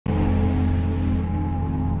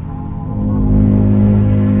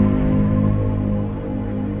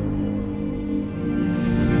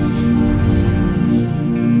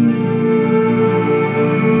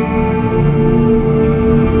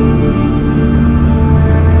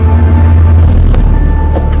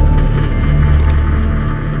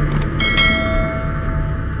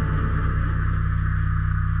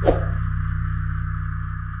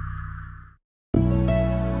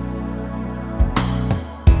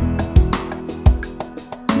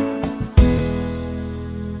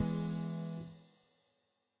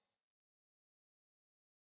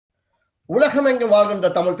உலகமெங்கும் வாழ்கின்ற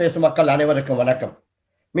தமிழ் பேசும் மக்கள் அனைவருக்கும் வணக்கம்.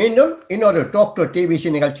 மீண்டும் இன்னொரு டாக்டோ டிபிசி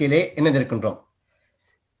நிகழ்ச்சியிலே இணைந்திருக்கின்றோம்.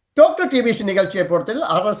 டாக்டோ டிபிசி நிகழ்ச்சியை பொறுத்தவரை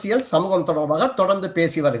அரசியல் சமூகம் தொடர்பாக தொடர்ந்து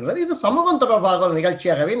பேசி வருகிறது. இது சமூகம் தொடர்பாக ஒரு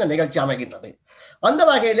நிகழ்ச்சியாகவே இந்த நிகழ்ச்சி அமைகின்றது. அந்த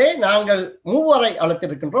வகையிலே நாங்கள் மூவரை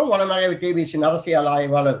அழைத்திருக்கின்றோம். வனநகை டிபிசியின் அரசியல்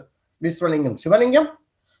ஆய்வாளர் விஸ்வலிங்கம் சிவலிங்கம்,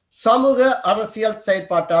 சமூக அரசியல்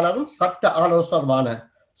செயற்பாட்டாளரும் சட்ட ஆலோசகருமான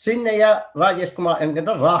சின்னையா ராஜேஷ்குமார்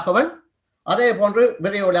என்கின்ற ராகவன், அதே போன்று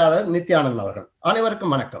விரைவுரையாளர் நித்யானந்த் அவர்கள்.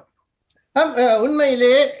 அனைவருக்கும் வணக்கம்.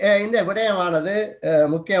 உண்மையிலே இந்த விடயமானது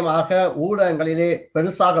முக்கியமாக ஊடகங்களிலே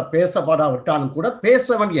பெருசாக பேசப்படாவிட்டாலும் கூட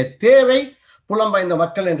பேச வேண்டிய தேவை புலம்பெயர்ந்த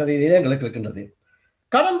மக்கள் என்ற ரீதியிலே எங்களுக்கு இருக்கின்றது.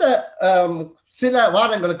 கடந்த சில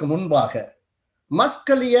வாரங்களுக்கு முன்பாக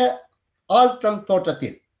மஸ்கலிய ஆல்டன்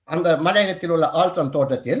தோட்டத்தில், அந்த மலையகத்தில் உள்ள ஆல்டன்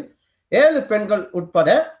தோட்டத்தில் 7 பெண்கள் உட்பட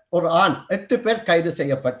ஒரு ஆண் 8 பேர் கைது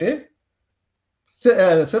செய்யப்பட்டு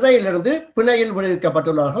சிறையிலிருந்து பிணையில்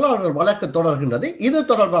விடுவிக்கப்பட்டுள்ளார்கள். அவர்கள் வழக்கு தொடர்கின்றது. இது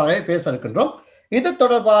தொடர்பாக பேச இருக்கின்றோம். இது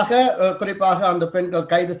தொடர்பாக குறிப்பாக அந்த பெண்கள்,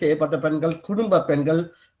 கைது செய்யப்பட்ட பெண்கள், குடும்ப பெண்கள்,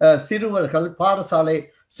 சிறுவர்கள், பாடசாலை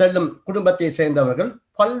செல்லும் குடும்பத்தை சேர்ந்தவர்கள்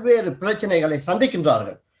பல்வேறு பிரச்சனைகளை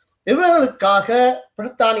சந்திக்கின்றார்கள். இவர்களுக்காக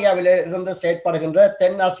பிரித்தானியாவிலே இருந்து செயற்படுகின்ற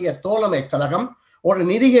தென்னாசிய தோழமை கழகம் ஒரு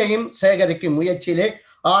நிதியையும் சேகரிக்கும் முயற்சியிலே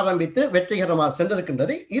ஆரம்பித்து வெற்றிகரமாக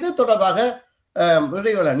சென்றிருக்கின்றது. இது தொடர்பாக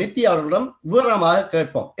நித்யா அவர்களிடம் விவரமாக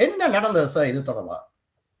கேட்போம். என்ன நடந்தது சார் இது தொடர்பாக?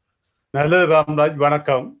 நல்லது ராம்ராஜ்,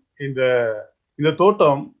 வணக்கம். இந்த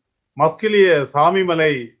தோட்டம் மஸ்கெலிய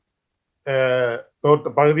சாமிமலை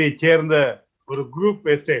பகுதியைச் சேர்ந்த ஒரு குரூப்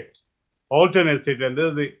எஸ்டேட், ஆல்டன் எஸ்டேட்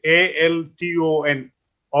என்றது ALTON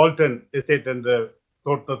ஆல்டன் எஸ்டேட் என்ற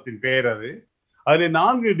தோட்டத்தின் பெயர். அதில்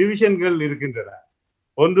 4 டிவிஷன்கள் இருக்கின்றன.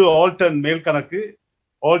 ஒன்று ஆல்டன் மேல் கணக்கு,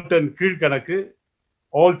 ஆல்டன் கீழ்கணக்கு,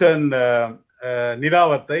 ஆல்டன்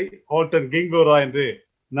நிலாவத்தை, ஆல்டன் கிங்கோரா என்று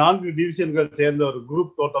 4 டிவிஷன்கள் சேர்ந்த ஒரு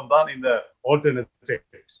குரூப் தோட்டம் தான் இந்த ஆல்டன்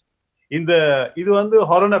எஸ்டேட். இது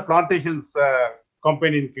ஹொரண பிளான்டேஷன்ஸ்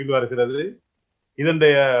கம்பெனியின் கீழ் வருகிறது.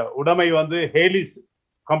 இதனுடைய உடைமை ஹேலிஸ்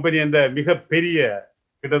கம்பெனி என்ற மிகப்பெரிய,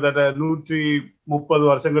 கிட்டத்தட்ட 130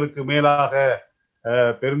 வருஷங்களுக்கு மேலாக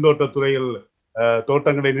பெருந்தோட்டத்துறையில்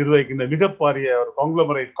தோட்டங்களை நிர்வகிக்கின்ற மிகப்பெரிய ஒரு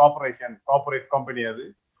காங்கிளமரேட் கார்பரேட் கம்பெனி.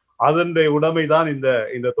 அதனுடைய உடைமை தான்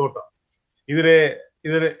இந்த தோட்டம்.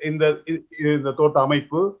 இந்த தோட்ட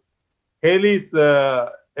அமைப்பு ஹேலிஸ்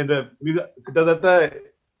என்ற கிட்டத்தட்ட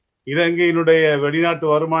இலங்கையினுடைய வெளிநாட்டு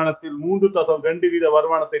வருமானத்தில் 3.2%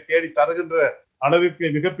 வருமானத்தை தேடி தருகின்ற அளவிற்கு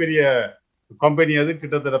மிகப்பெரிய கம்பெனி.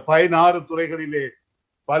 கிட்டத்தட்ட 16 துறைகளிலே,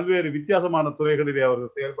 பல்வேறு வித்தியாசமான துறைகளிலே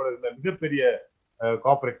அவர்கள் செயல்படுகின்ற மிகப்பெரிய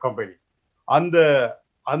கார்பரேட் கம்பெனி.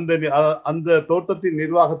 அந்த தோட்டத்தின்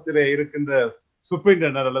நிர்வாகத்திலே இருக்கின்ற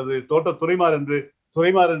சூப்பரிண்டெண்டர் அல்லது தோட்ட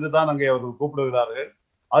துறைமார் என்று தான் அங்கே அவர்கள் கூப்பிடுகிறார்கள்.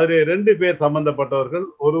 அதிலே 2 பேர் சம்பந்தப்பட்டவர்கள்.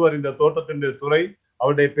 ஒருவர் இந்த தோட்டத்தின் துறை,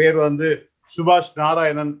 அவருடைய பேர் சுபாஷ்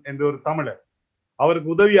நாராயணன் என்ற ஒரு தமிழர்.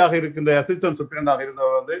 அவருக்கு உதவியாக இருக்கின்ற அசிஸ்டன்ட் சூப்பரிண்டெண்டாக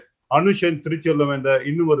இருந்தவர் அனுஷன் திருச்செல்வம் என்ற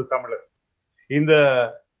இன்னும் ஒரு தமிழர். இந்த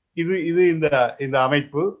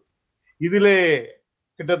அமைப்பு இதிலே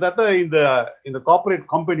கிட்டத்தட்ட இந்த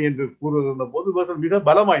கார்பரேட் கம்பெனி என்று கூறுகின்ற போது இவர்கள் மிக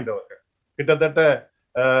பலம் வாய்ந்தவர்கள். கிட்டத்தட்ட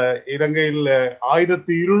இலங்கையில்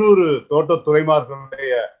 1200 தோட்ட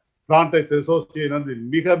துறைமார்களுடைய பிளான்டேஷன் அசோசியேஷன்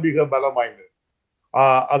மிக மிக பலம் வாய்ந்தது.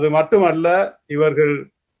 அது மட்டுமல்ல,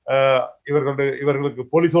 இவர்களுக்கு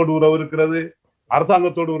போலீஸோடு உறவு இருக்கிறது,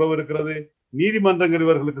 அரசாங்கத்தோடு உறவு இருக்கிறது, நீதிமன்றங்கள்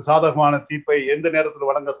இவர்களுக்கு சாதகமான தீர்ப்பை எந்த நேரத்தில்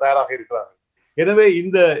வழங்க தயாராக இருக்கிறார்கள். எனவே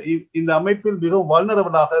இந்த அமைப்பில் மிகவும்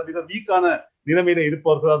வல்னரபிளாக, மிக வீக்கான நிலைமையில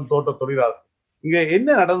இருப்பவர்கள் அந்த தோட்ட தொழிலாளர்கள். இங்க என்ன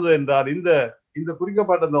நடந்தது என்றால், இந்த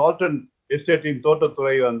குறிக்கப்பட்ட இந்த ஆல்டன் எஸ்டேட்டின்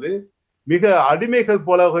தோட்டத்துறை மிக அடிமைகள்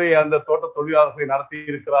போலவே அந்த தோட்ட தொழிலாளர்களை நடத்தி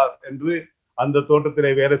இருக்கிறார் என்று அந்த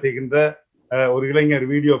தோட்டத்திலே வேலை செய்கின்ற ஒரு இளைஞர்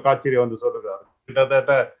வீடியோ காட்சியிலே சொல்லுகிறார்.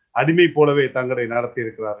 கிட்டத்தட்ட அடிமை போலவே தங்களை நடத்தி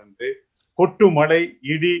இருக்கிறார் என்று. கொட்டு மழை,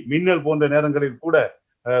 இடி, மின்னல் போன்ற நேரங்களில் கூட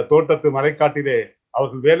தோட்டத்து மலைக்காட்டிலே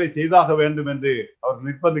அவர்கள் வேலை செய்தாக வேண்டும் என்று அவர்கள்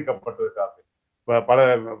நிர்பந்திக்கப்பட்டிருக்கிறார்கள். பல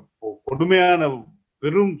கொடுமையான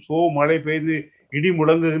பெரும் மழை பெய்து இடி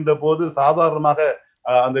முழங்குகின்ற போது சாதாரணமாக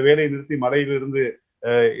அந்த வேலையை நிறுத்தி மலையிலிருந்து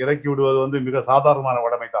இறக்கி விடுவது மிக சாதாரணமான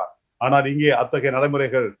உடைமைதான். ஆனால் இங்கே அத்தகைய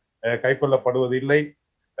நடைமுறைகள் கைக்கொள்ளப்படுவதில்லை.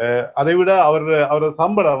 அதைவிட அவரது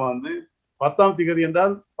சம்பளம் 10ஆம் திகதி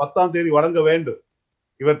என்றால் 10ஆம் தேதி வழங்க வேண்டும்.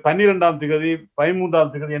 இவர் 12ஆம் திகதி,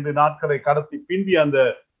 13ஆம் திகதி என்று நாட்களை கடத்தி பிந்தி அந்த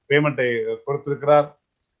பேமெண்டை கொடுத்திருக்கிறார்.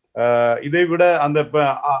 இதைவிட அந்த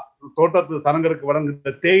தோட்டத்து சனங்களுக்கு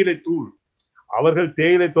வழங்குகின்ற தேயிலை தூள், அவர்கள்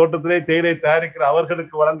தேயிலை தோட்டத்திலே தேயிலை தயாரிக்கிற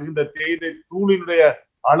அவர்களுக்கு வழங்குகின்ற தேயிலை தூளினுடைய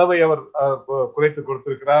அளவை அவர் குறைத்து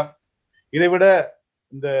கொடுத்திருக்கிறார். இதைவிட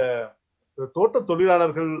இந்த தோட்ட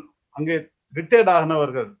தொழிலாளர்கள் அங்கே ரிட்டையர்ட்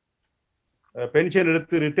ஆகினவர்கள், பென்ஷன்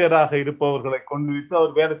எடுத்து ரிட்டையர் ஆக இருப்பவர்களை கொண்டு வைத்து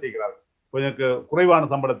அவர் வேலை செய்கிறார்கள். கொஞ்சம் குறைவான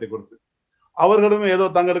சம்பளத்தை கொடுத்து அவர்களும் ஏதோ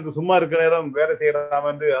தங்களுக்கு சும்மா இருக்கிற நேரம் வேலை செய்யலாம்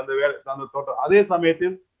என்று அந்த தோட்டம் அதே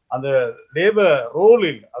சமயத்தில் அந்த லேபர்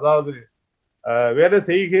ரோலில் அதாவது வேலை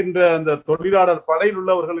செய்கின்ற அந்த தொழிலாளர் படையில்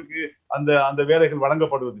உள்ளவர்களுக்கு அந்த வேலைகள்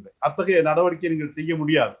வழங்கப்படுவதில்லை. அத்தகைய நடவடிக்கை நீங்கள் செய்ய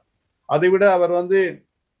முடியாது. அதைவிட அவர்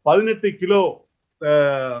 18 கிலோ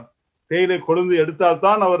தேயிலை கொழுந்து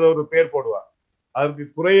எடுத்தால்தான் அவர் ஒரு பெயர் போடுவார். அதற்கு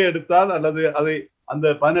குறைய எடுத்தால் அல்லது அதை அந்த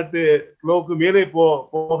 18 கிலோவுக்கு மேலே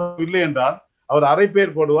போகவில்லை என்றால் அவர் அரை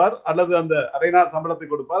பேர் போடுவார் அல்லது அந்த அரை நாள் சம்பளத்தை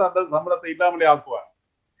கொடுப்பார் அல்லது சம்பளத்தை இல்லாமலே ஆக்குவார்.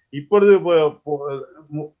 இப்பொழுது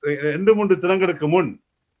 2-3 தினங்களுக்கு முன்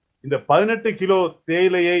இந்த 18 கிலோ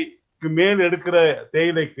தேயிலைக்கு மேல் எடுக்கிற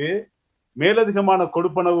தேயிலைக்கு மேலதிகமான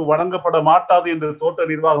கொடுப்பனவு வழங்கப்பட மாட்டாது என்று தோட்ட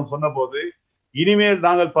நிர்வாகம் சொன்ன போது இனிமேல்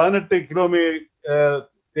நாங்கள் 18 கிலோ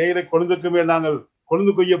தேயிலை கொழுந்துக்கு மேல் நாங்கள்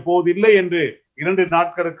கொழுந்து கொய்ய போவதில்லை என்று 2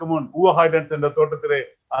 நாட்களுக்கு முன் ஊவஹாய்டன்ஸ் என்ற தோட்டத்திலே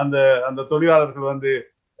அந்த தொழிலாளர்கள்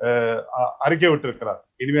அறிக்கை விட்டிருக்கிறார்.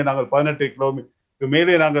 இனிமேல் நாங்கள் 18 கிலோமீட்டருக்கு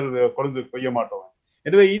மேலே நாங்கள் கொழுந்து கொய்ய மாட்டோம்.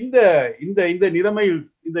 எனவே இந்த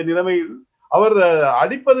நிலைமையில் அவர்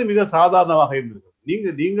அடிப்பது மிக சாதாரணமாக இருந்திருக்கு.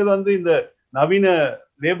 நீங்கள் இந்த நவீன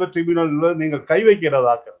லேபர் ட்ரிபியூனல் நீங்கள் கை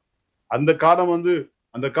வைக்கிறதாக்க அந்த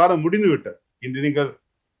காலம் முடிந்து விட்டது. இன்று நீங்கள்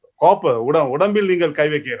உடம்பில் நீங்கள் கை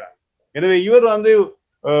வைக்கிறார். எனவே இவர்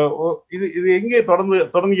இது எங்கே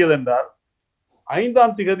தொடங்கியது என்றால்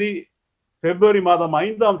 5ஆம் திகதி பிப்ரவரி மாதம்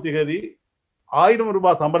 5ஆம் திகதி 1000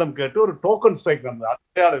 ரூபாய் சம்பளம் கேட்டு ஒரு டோக்கன் ஸ்ட்ரைக் நடந்தது,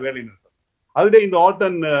 அடையாள வேலை நிறுத்தம். அதிலே இந்த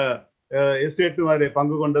ஆல்டன் எஸ்டேட்டும் அதிலே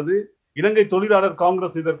பங்கு கொண்டது. இலங்கை தொழிலாளர்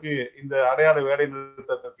காங்கிரஸ் இதற்கு இந்த அடையாள வேலை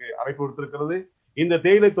நிறுத்தத்திற்கு அழைப்பு விடுத்திருக்கிறது. இந்த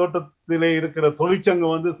தேயிலை தோட்டத்திலே இருக்கிற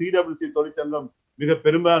தொழிற்சங்கம் CWC தொழிற்சங்கம் மிக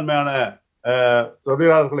பெரும்பான்மையான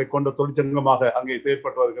தொழிலாளர்களை கொண்ட தொழிற்சங்கமாக அங்கே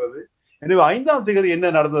செயற்பட்டு வருகிறது. எனவே 5ஆம் தேதி என்ன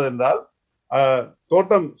நடந்தது என்றால்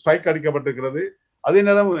தோட்டம் ஸ்ட்ரைக் அடிக்கப்பட்டிருக்கிறது. அதே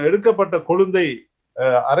நேரம் எடுக்கப்பட்ட கொழுந்தை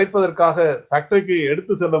அரைப்பதற்காக ஃபேக்டரிக்கு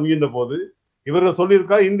எடுத்து செல்ல முயன்ற போது இவர்கள்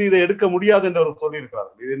சொல்லியிருக்கார் இதை எடுக்க முடியாது என்று அவர்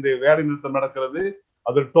சொல்லியிருக்கிறார்கள். இது இந்த வேலை நிறுத்தம் நடக்கிறது,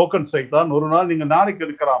 அது டோக்கன் ஸ்ட்ரைக் தான், ஒரு நாள் நீங்க நாளைக்கு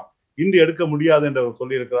எடுக்கலாம், இன்று எடுக்க முடியாது என்று அவர்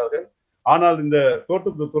சொல்லியிருக்கிறார்கள். ஆனால் இந்த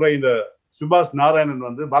தோட்டத்துறை இந்த சுபாஷ்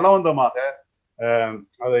நாராயணன் பலவந்தமாக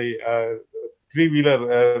அதை 3 வீலர்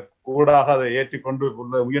கூடாக அதை ஏற்றி கொண்டு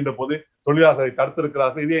முயன்ற போது தொழிலாளர்களை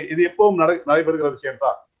தடுத்திருக்கிறார்கள். இது எப்பவும் நடைபெறுகிற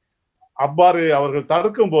விஷயம்தான். அவ்வாறு அவர்கள்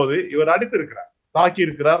தடுக்கும் போது இவர் அடித்திருக்கிறார், தாக்கி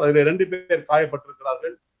இருக்கிறார். அதில் 2 பேர்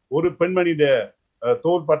காயப்பட்டிருக்கிறார்கள். ஒரு பெண்மணியுடைய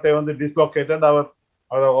தோள்பட்டை டிஸ்லோகேட்டட். அவர்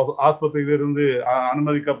ஆஸ்பத்திரியிலிருந்து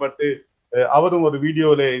அனுமதிக்கப்பட்டு அவரும் ஒரு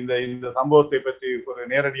வீடியோல இந்த சம்பவத்தை பற்றி ஒரு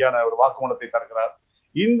நேரடியான ஒரு வாக்குமூலத்தை தருகிறார்.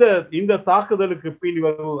 இந்த தாக்குதலுக்கு பின்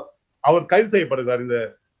அவர் கைது செய்யப்படுகிறார்.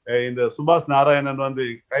 இந்த சுபாஷ் நாராயணன்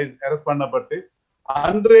அரெஸ்ட் பண்ணப்பட்டு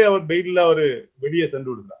அன்றே அவர் பெயிலில் அவர் வெளியே சென்று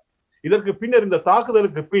விடுகிறார். இதற்கு பின்னர் இந்த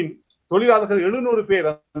தாக்குதலுக்கு பின் தொழிலாளர்கள் 700 பேர்,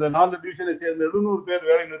 அந்த 4 டிவிஷனை சேர்ந்த 700 பேர்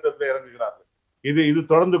வேலை நிறுத்தத்தில் இறங்குகிறார்கள். இது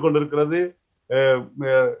தொடர்ந்து கொண்டிருக்கிறது.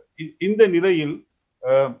 இந்த நிலையில்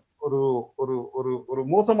ஒரு ஒரு ஒரு ஒரு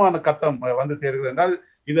மோசமான கட்டம் சேர்கிறது என்றால்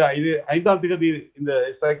இது 5ஆம் திகதி இந்த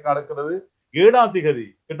ஸ்ட்ரைக் நடக்கிறது. 7ஆம் திகதி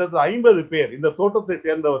கிட்டத்தட்ட 50 பேர் இந்த தோட்டத்தை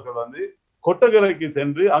சேர்ந்தவர்கள் கொட்டகரைக்கு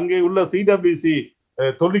சென்று அங்கே உள்ள CWC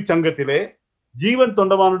தொழிற்சங்கத்திலே ஜீவன்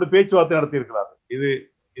தொண்டமானோடு பேச்சுவார்த்தை நடத்தியிருக்கிறார்கள்.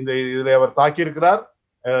 இதில் அவர் தாக்கியிருக்கிறார்.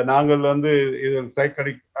 நாங்கள் ஸ்ட்ரைக்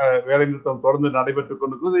வேலை நிறுத்தம் தொடர்ந்து நடைபெற்றுக்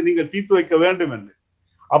கொண்டிருக்கிறது, நீங்கள் தீர்த்து வைக்க வேண்டும் என்று.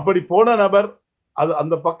 அப்படி போன நபர்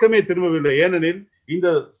அந்த பக்கமே திரும்பவில்லை. ஏனெனில் இந்த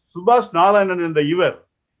சுபாஷ் நாராயணன் என்ற இவர்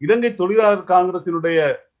இலங்கை தொழிலாளர் காங்கிரசினுடைய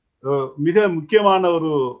மிக முக்கியமான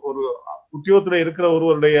ஒரு உத்தியோகத்தில் இருக்கிற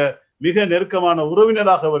ஒருவருடைய மிக நெருக்கமான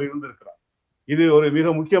உறவினராக அவர் இருந்திருக்கிறார். இது ஒரு மிக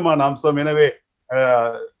முக்கியமான அம்சம். எனவே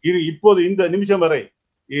இது இப்போது இந்த நிமிஷம் வரை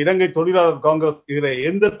இலங்கை தொழிலாளர் காங்கிரஸ் இதுல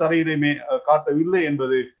எந்த தடையிலுமே காட்டவில்லை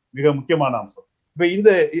என்பது மிக முக்கியமான அம்சம்.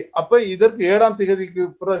 அப்ப இதற்கு 7ஆம் தேதிக்கு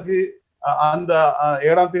பிறகு அந்த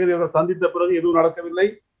 7ஆம் தேதி அவர் சந்தித்த பிறகு எதுவும் நடக்கவில்லை.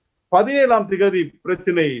 17ஆம் தேதி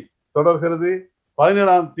பிரச்சனை தொடர்கிறது.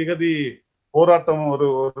 17ஆம் தேதி போராட்டம் ஒரு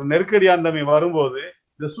நெருக்கடியான நிலைமை வரும்போது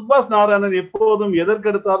இந்த சுபாஷ் நாராயணன் எப்போதும்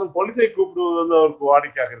எதற்கெடுத்தாலும் போலீஸை கூப்பிடுவது அவருக்கு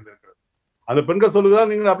வாடிக்கையாக இருந்திருக்கிறது. அந்த பெண்கள் சொல்லுகிறார்,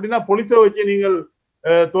 நீங்கள் அப்படின்னா போலீஸை வச்சு நீங்கள்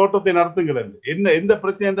தோட்டத்தை நடத்துங்கள். எந்த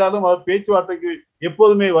பிரச்சனை என்றாலும் அவர் பேச்சுவார்த்தைக்கு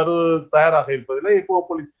எப்போதுமே வருவது தயாராக இருப்பதில்லை. இப்போ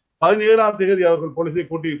 17ஆம் தேதி அவர்கள் போலீஸை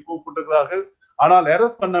கூப்பிட்டிருக்கிறார்கள். ஆனால்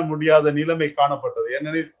அரெஸ்ட் பண்ண முடியாத நிலைமை காணப்பட்டது.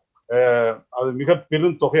 ஏனெனில் அது மிக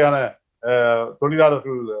பெரும் தொகையான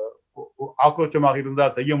தொழிலாளர்கள் ஆக்ரோஷமாக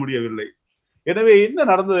இருந்தால் செய்ய முடியவில்லை. எனவே என்ன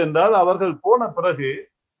நடந்தது என்றால் அவர்கள் போன பிறகு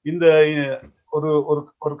இந்த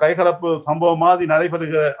ஒரு கைகலப்பு சம்பவம் மாதிரி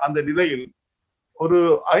நடைபெறுகிற அந்த நிலையில் ஒரு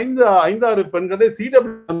 5-6 பெண்களை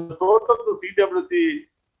CWC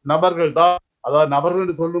நபர்கள் தான், அதாவது நபர்கள்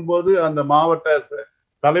என்று சொல்லும் போது அந்த மாவட்ட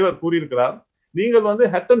தலைவர் கூறியிருக்கிறார்,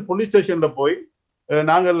 நீங்கள் ஹட்டன் போலீஸ் ஸ்டேஷன்ல போய்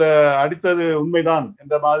நாங்கள் அடித்தது உண்மைதான்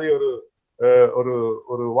என்ற மாதிரி ஒரு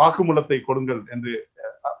ஒரு வாக்குமூலத்தை கொடுங்கள் என்று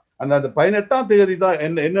அந்த 18ஆம் தேதி தான்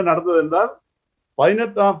என்ன நடந்தது என்றால்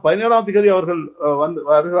 17ஆம் தேதி அவர்கள்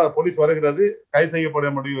வருகிறார், போலீஸ் வருகிறது, கைது செய்யப்பட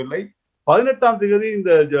முடியவில்லை. 18ஆம் தேதி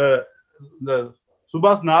இந்த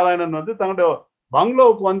சுபாஷ் நாராயணன் தங்களுடைய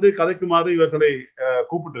பங்களாவுக்கு கதைக்குமாறு இவர்களை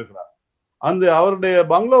கூப்பிட்டு இருக்கிறார். அவருடைய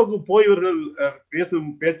பங்களாவுக்கு போய் இவர்கள்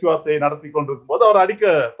பேச்சுவார்த்தையை நடத்தி கொண்டிருக்கும் போது அவர் அடிக்க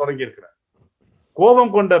தொடங்கி இருக்கிறார்.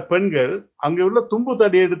 கோபம் கொண்ட பெண்கள் அங்கே உள்ள தும்பு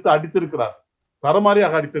தடியை எடுத்து அடித்திருக்கிறார்,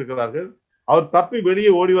 தரமாரியாக அடித்திருக்கிறார்கள். அவர் தப்பி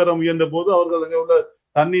வெளியே ஓடி வர முயன்ற போது அவர்கள் அங்கே உள்ள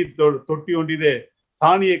தண்ணீர் தொட்டி ஒன்றிலே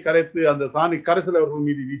சாணியை கரைத்து அந்த சாணி கரைசல் அவர்கள்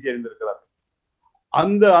மீது வீசி எறிந்திருக்கிறார்கள்.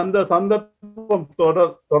 அந்த சந்தர்ப்பம்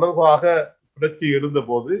தொடர்பாக புரட்சி எழுந்த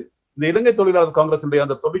போது இந்த இலங்கை தொழிலாளர் காங்கிரசுடைய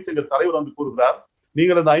அந்த தொழிற்சங்க தலைவர் கூறுகிறார்,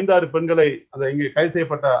 நீங்கள் அந்த 5-6 பெண்களை இங்கே கைது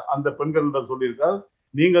செய்யப்பட்ட அந்த பெண்களிடம் சொல்லியிருக்கார்,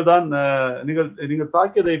 நீங்கள்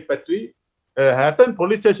தாக்கியதை பற்றி ஹட்டன்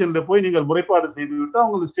போலீஸ் ஸ்டேஷன்ல போய் நீங்கள் முறைப்பாடு செய்துவிட்டு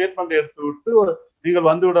அவங்களுக்கு ஸ்டேட்மெண்ட் எடுத்து விட்டு நீங்கள்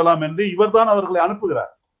வந்து விடலாம் என்று இவர்தான் அவர்களை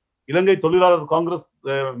அனுப்புகிறார். இலங்கை தொழிலாளர் காங்கிரஸ்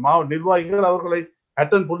நிர்வாகிகள் அவர்களை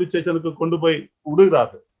ஹட்டன் போலீஸ் ஸ்டேஷனுக்கு கொண்டு போய்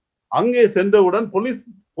விடுகிறார்கள். அங்கே சென்றவுடன்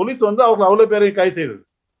போலீஸ் அவர்கள் அவ்வளவு பேரையும் கைது செய்தது.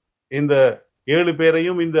 இந்த 7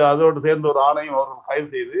 பேரையும் அதோடு சேர்ந்த ஒரு ஆணையும் அவர்கள் கைது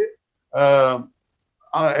செய்து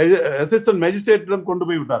அசிஸ்டன்ட் மேஜிஸ்ட்ரேட்டிடம் கொண்டு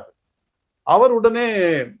போய் விட்டார்கள். அவர் உடனே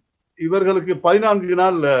இவர்களுக்கு 14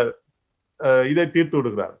 நாள் இதை தீர்த்து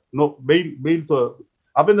விடுகிறார், பெயில்.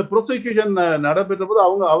 அப்ப இந்த ப்ரோசிக்யூஷன் நடைபெற்ற போது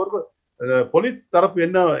அவர்கள் போலீஸ் தரப்பு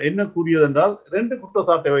என்ன கூறியது என்றால் 2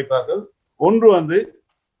 குற்றச்சாட்டை வைத்தார்கள். ஒன்று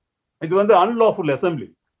இது அன்லாஃபுல் அசம்பிளி,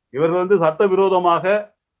 இவர்கள் சட்டவிரோதமாக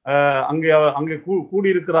அங்கே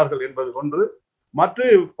கூடியிருக்கிறார்கள் என்பது ஒன்று.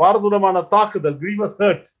 மற்ற பாரதூரமான தாக்குதல், கிரீவஸ்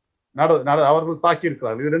ஹர்ட் அவர்கள் தாக்கி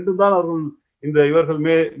இருக்கிறார்கள். இது 2 தான் அவர்கள் இவர்கள்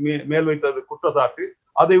மேல் வைத்தது குற்றச்சாட்டு.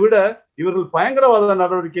 அதை விட இவர்கள் பயங்கரவாத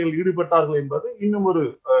நடவடிக்கைகளில் ஈடுபட்டார்கள் என்பது இன்னும் ஒரு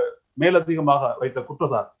மேலதிகமாக வைத்த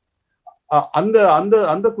குற்றச்சாட்டு.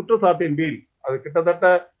 அந்த குற்றச்சாட்டின் மேல் அது கிட்டத்தட்ட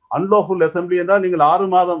அன்லாஃபுல் அசம்பிளி என்றால் நீங்கள் 6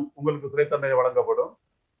 மாதம் உங்களுக்கு சிறை தண்டனை வழங்கப்படும்.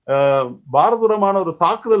 பாரதூரமான ஒரு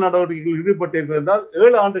தாக்குதல் நடவடிக்கைகளில் ஈடுபட்டீர்கள் என்றால்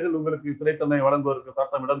 7 ஆண்டுகள் உங்களுக்கு சிறை தண்டனை வழங்குவதற்கு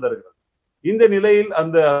சட்டம் இடம் தருகிறது. இந்த நிலையில்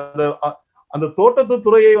அந்த தோட்டத்து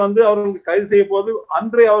துறையை அவர்கள் கைது செய்ய போது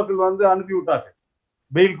அன்றே அவர்கள் அனுப்பிவிட்டார்கள்,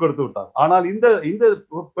 பெயில் கொடுத்து விட்டார். ஆனால் இந்த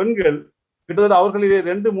பெண்கள் கிட்டத்தட்ட அவர்களிலே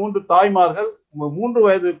 2-3 தாய்மார்கள் 3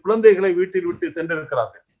 வயது குழந்தைகளை வீட்டில் விட்டு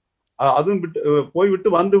சென்றிருக்கிறார்கள். அதுவும்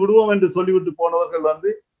போய்விட்டு வந்து விடுவோம் என்று சொல்லிவிட்டு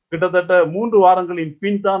போனவர்கள் கிட்டத்தட்ட 3 வாரங்களின்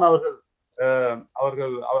பின் தான்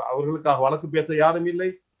அவர்களுக்காக வழக்கு பேச யாரும் இல்லை.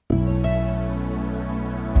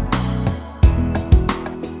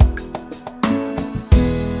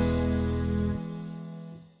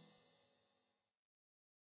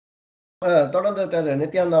 தொடர்ந்து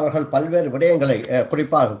நித்யானந்தா அவர்கள் பல்வேறு விடயங்களை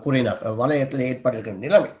குறிப்பாக கூறினார். வலயத்தில் ஏற்பட்டிருக்கிற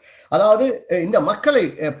நிலைமை, அதாவது இந்த மக்களை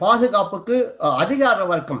பாதுகாப்புக்கு அதிகார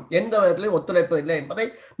வர்க்கம் எந்த விதத்திலையும் ஒத்துழைப்பு இல்லை என்பதை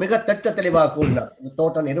மிக திட்ட தெளிவாக கூறினார்.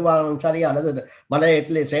 தோட்ட நிர்வாகம் சரி, அல்லது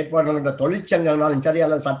வலயத்திலே செயற்படுகின்ற தொழிற்சங்கங்களாலும் சரி,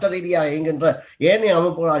 அல்லது சட்ட ரீதியாக இயங்குகின்ற ஏனைய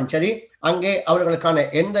அமைப்புகளாலும் சரி, அங்கே அவர்களுக்கான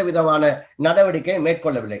எந்த விதமான நடவடிக்கை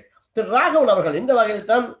மேற்கொள்ளவில்லை. திரு ராகவன் அவர்கள் இந்த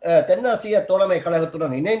வகையில் தான் தென்னாசிய தோழமை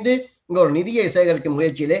கழகத்துடன் இணைந்து இங்க ஒரு நிதியை சேகரிக்கும்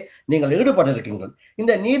முயற்சியிலே நீங்கள் ஈடுபட்டிருக்கீர்கள்.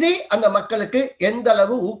 இந்த நிதி அந்த மக்களுக்கு எந்த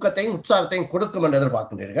அளவு ஊக்கத்தையும் உற்சாகத்தையும் கொடுக்கும் என்று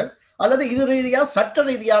எதிர்பார்க்கின்றீர்கள், அல்லது இது ரீதியாக சட்ட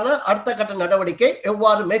ரீதியான அடுத்த கட்ட நடவடிக்கை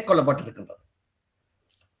எவ்வாறு மேற்கொள்ளப்பட்டிருக்கின்றது?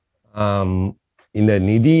 இந்த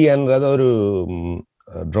நிதி என்றது ஒரு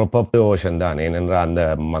ட்ராப் ஆஃப் தி ஓஷன் தான். ஏனென்றால் அந்த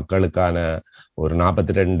மக்களுக்கான ஒரு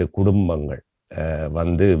 42 குடும்பங்கள்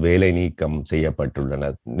வேலை நீக்கம்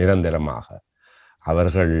செய்யப்பட்டுள்ளன நிரந்தரமாக.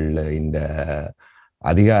 அவர்கள் இந்த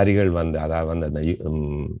அதிகாரிகள் அதாவது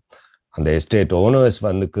அந்த எஸ்டேட் ஓனர்ஸ்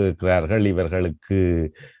கேட்கிறார்கள்,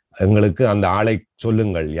 எங்களுக்கு அந்த ஆளை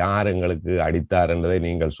சொல்லுங்கள், யார் எங்களுக்கு அடித்தார் என்பதை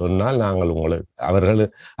நீங்கள் சொன்னால் நாங்கள்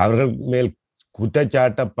அவர்கள் மேல்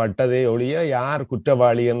குற்றச்சாட்டப்பட்டதே ஒழிய யார்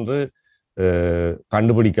குற்றவாளி என்று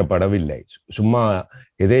கண்டுபிடிக்கப்படவில்லை. சும்மா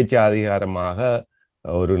எதேச்ச அதிகாரமாக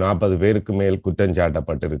ஒரு 40 பேருக்கு மேல் குற்றம்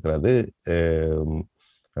சாட்டப்பட்டிருக்கிறது.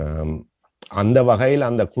 அந்த வகையில்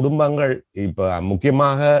அந்த குடும்பங்கள் இப்ப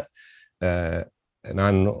முக்கியமாக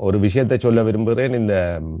நான் ஒரு விஷயத்தை சொல்ல விரும்புகிறேன். இந்த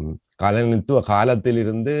காலனித்துவ காலத்தில்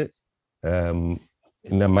இருந்து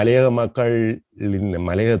இந்த மலையக மக்கள், இந்த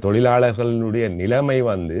மலையக தொழிலாளர்களுடைய நிலைமை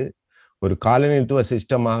ஒரு காலனித்துவ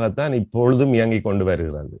சிஸ்டமாகத்தான் இப்பொழுதும் இயங்கி கொண்டு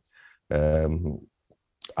வருகிறது.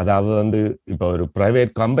 அதாவது இப்ப ஒரு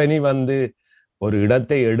பிரைவேட் கம்பெனி ஒரு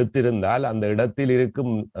இடத்தை எடுத்திருந்தால் அந்த இடத்தில்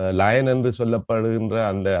இருக்கும் லயன் என்று சொல்லப்படுகின்ற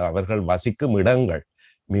அந்த அவர்கள் வசிக்கும் இடங்கள்,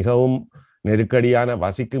 மிகவும் நெருக்கடியான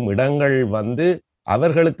வசிக்கும் இடங்கள்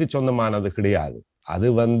அவர்களுக்கு சொந்தமானது கிடையாது. அது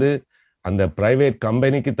அந்த பிரைவேட்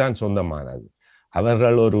கம்பெனிக்கு தான் சொந்தமானது.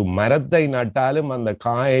 அவர்கள் ஒரு மரத்தை நட்டாலும் அந்த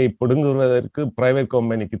காயை பிடுங்குவதற்கு பிரைவேட்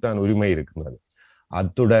கம்பெனிக்கு தான் உரிமை இருக்கின்றது.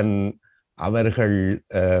 அத்துடன்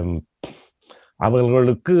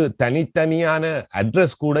அவர்களுக்கு தனித்தனியான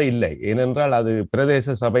அட்ரஸ் கூட இல்லை. ஏனென்றால் அது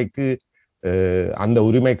பிரதேச சபைக்கு அந்த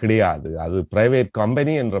உரிமை கிடையாது. அது பிரைவேட்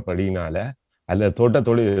கம்பெனி என்றபடினால, அல்ல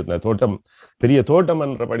தோட்டம் பெரிய தோட்டம்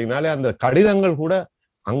என்றபடினாலே அந்த கடிதங்கள் கூட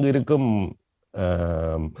அங்கு இருக்கும்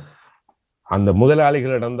அந்த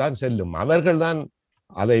முதலாளிகளிடம்தான் செல்லும். அவர்கள் தான்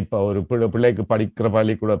அதை இப்ப ஒரு பிள்ளைக்கு படிக்கிற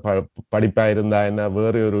பள்ளிக்கூட படிப்பா இருந்தா என்ன,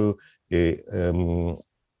 வேறு ஒரு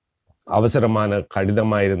அவசரமான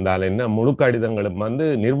கடிதமா இருந்தால் என்ன, முழு கடிதங்களும்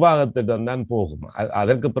நிர்வாகத்திடம் தான் போகும்.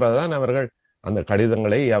 அதற்கு பிறகுதான் அவர்கள் அந்த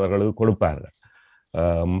கடிதங்களை அவர்களுக்கு கொடுப்பார்கள்.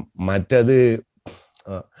 மற்றது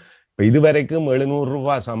இதுவரைக்கும் 700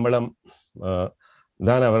 ரூபாய் சம்பளம்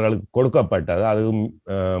தான் அவர்களுக்கு கொடுக்கப்பட்டது. அதுவும்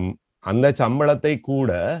அந்த சம்பளத்தை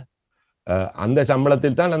கூட அந்த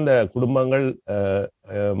சம்பளத்தில் தான் அந்த குடும்பங்கள்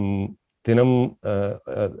தினம்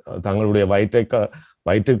தங்களுடைய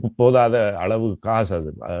வயிற்றுக்கு போதாத அளவு காசு. அது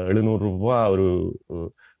 700 ரூபாய் ஒரு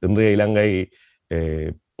இன்றைய இலங்கை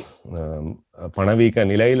பணவீக்க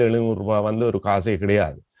நிலையில் 700 ரூபாய் ஒரு காசே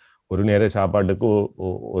கிடையாது. ஒரு நேர சாப்பாட்டுக்கு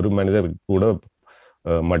ஒரு மனிதருக்கு கூட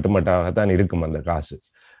மட்டுமட்டாகத்தான் இருக்கும் அந்த காசு.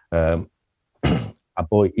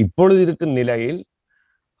 அப்போ இப்பொழுது இருக்கும் நிலையில்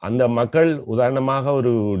அந்த மக்கள் உதாரணமாக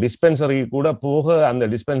ஒரு டிஸ்பென்சரி கூட போக, அந்த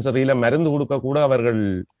டிஸ்பென்சரியில மருந்து கொடுக்க கூட அவர்கள்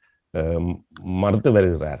மறுத்து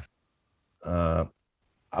வருகிறார்.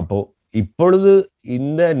 அப்போ இப்பொழுது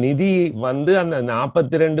இந்த நிதி அந்த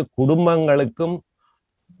 42 குடும்பங்களுக்கும்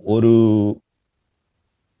ஒரு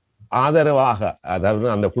ஆதரவாக, அதாவது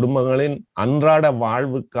அந்த குடும்பங்களின் அன்றாட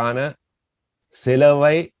வாழ்வுக்கான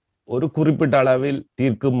செலவை ஒரு குறிப்பிட்ட அளவில்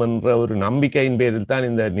தீர்க்கும் என்ற ஒரு நம்பிக்கையின் பேரில் தான்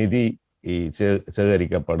இந்த நிதி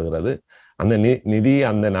சேகரிக்கப்படுகிறது. அந்த நிதி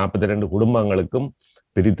அந்த 42 குடும்பங்களுக்கும்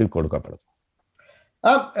பிரித்து கொடுக்கப்படும்.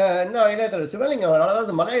 சிவலிங்கம்,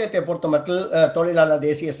 அதாவது மலையகத்தை பொறுத்த மட்டும் தொழிலாளர்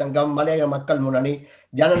தேசிய சங்கம், மலையக மக்கள் முன்னணி,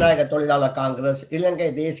 ஜனநாயக தொழிலாளர் காங்கிரஸ், இலங்கை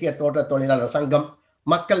தேசிய தோட்ட தொழிலாளர் சங்கம்,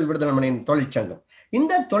 மக்கள் விடுதலை முன்னணியின் தொழிற்சங்கம்,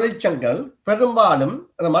 இந்த தொழிற்சங்கங்கள் பெரும்பாலும்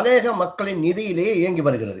மலையக மக்களின் நிதியிலேயே இயங்கி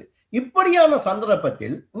வருகிறது. இப்படியான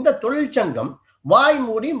சந்தர்ப்பத்தில் இந்த தொழிற்சங்கம் வாய்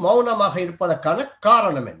மூடி மௌனமாக இருப்பதற்கான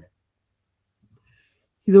காரணம் என்ன?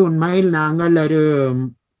 இது உண்மையில் நாங்கள்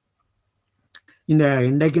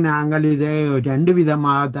இன்றைக்கு நாங்கள் இதை 2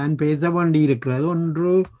 விதமாகத்தான் பேச வேண்டி இருக்கிறது.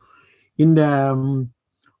 ஒன்று, இந்த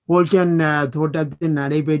ஓஷன் தோட்டத்தில்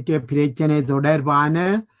நடைபெற்ற பிரச்சனை தொடர்பான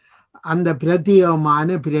அந்த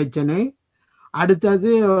பிரத்யேகமான பிரச்சனை.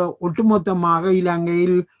 அடுத்தது, ஒட்டுமொத்தமாக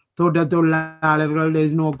இலங்கையில் தோட்ட தொழிலாளர்கள்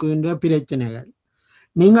எதிர்நோக்குகின்ற பிரச்சனைகள்.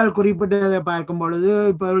 நீங்கள் குறிப்பிட்டதை பார்க்கும் பொழுது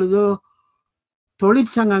இப்பொழுது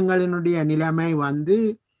தொழிற்சங்கங்களினுடைய நிலைமை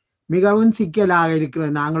மிகவும் சிக்கலாக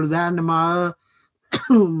இருக்கிறது. நாங்கள் உதாரணமாக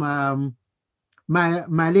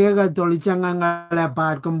மலையக தொழிற்சங்கங்களை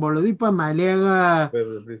பார்க்கும் பொழுது இப்ப மலையக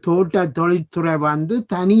தோட்ட தொழில்துறை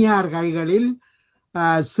தனியார் கைகளில்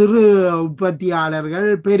சிறு உற்பத்தியாளர்கள்,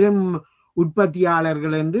 பெரும்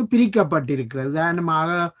உற்பத்தியாளர்கள் என்று பிரிக்கப்பட்டிருக்கிறது.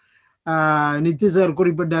 உதாரணமாக நித்திசர்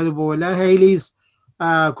குறிப்பிட்டது போல ஹெய்லிஸ்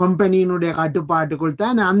கம்பெனியினுடைய கட்டுப்பாட்டுக்குள்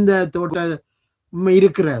தான் அந்த தோட்டம்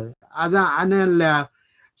இருக்கிறது. ஆனால்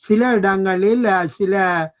சில இடங்களில் சில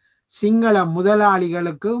சிங்கள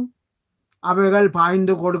முதலாளிகளுக்கும் அவைகள்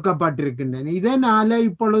பாய்ந்து கொடுக்கப்பட்டிருக்கின்றன. இதனால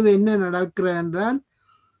இப்பொழுது என்ன நடக்கிறது என்றால்,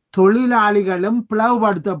 தொழிலாளிகளும்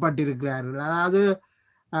பிளவுபடுத்தப்பட்டிருக்கிறார்கள். அதாவது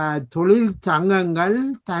தொழில் சங்கங்கள்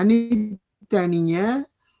தனித்தனிய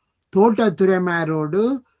தோட்டத்துறைமாரோடு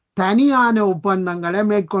தனியான ஒப்பந்தங்களை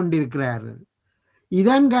மேற்கொண்டிருக்கிறார்கள்.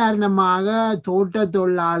 இதன் காரணமாக தோட்ட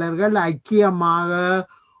தொழிலாளர்கள் ஐக்கியமாக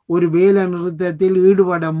ஒரு வேலை நிறுத்தத்தில்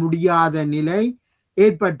ஈடுபட முடியாத நிலை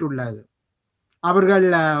ஏற்பட்டுள்ளது. அவர்கள்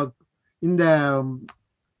இந்த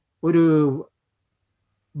ஒரு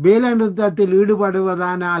வேலை நிறுத்தத்தில்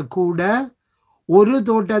ஈடுபடுவதானால் கூட ஒரு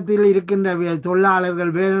தோட்டத்தில் இருக்கின்ற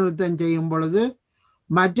தொழிலாளர்கள் வேலை நிறுத்தம் செய்யும் பொழுது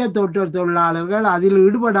மற்ற தோட்ட தொழிலாளர்கள் அதில்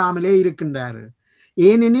ஈடுபடாமலே இருக்கின்றார்கள்.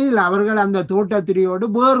 ஏனெனில் அவர்கள் அந்த தோட்டத்துறையோடு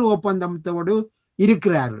வேறு ஒப்பந்தத்தோடு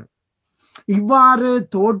இருக்கிறார்கள். இவ்வாறு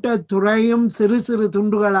தோட்டத்துறையும் சிறு சிறு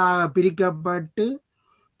துண்டுகளாக பிரிக்கப்பட்டு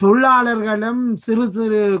தொழிலாளர்களும் சிறு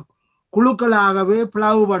சிறு குழுக்களாகவே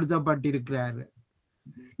பிளவுபடுத்தப்பட்டிருக்கிறார்கள்.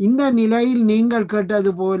 இந்த நிலையில் நீங்கள்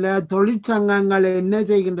கேட்டது போல தொழிற்சங்கங்கள் என்ன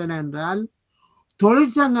செய்கின்றன என்றால்,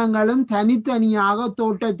 தொழிற்சங்கங்களும் தனித்தனியாக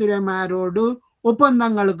தோட்டத்துறைமாரோடு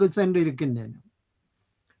ஒப்பந்தங்களுக்கு சென்றிருக்கின்றன.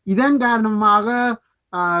 இதன் காரணமாக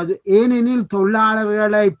ஏனெனில்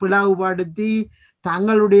தொழிலாளர்களை பிளவுபடுத்தி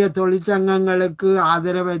தங்களுடைய தொழிற்சங்கங்களுக்கு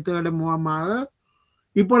ஆதரவை தேடும் மூலமாக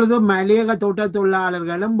இப்பொழுது மலையக தோட்ட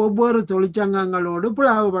தொழிலாளர்களும் ஒவ்வொரு தொழிற்சங்கங்களோடு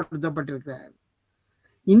பிளவுபடுத்தப்பட்டிருக்கிறார்கள்.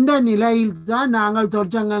 இந்த நிலையில் தான் நாங்கள்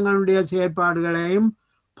தொழிற்சங்கங்களுடைய செயற்பாடுகளையும்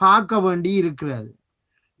பார்க்க வேண்டி இருக்கிறது.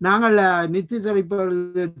 நாங்கள் நித்திசர்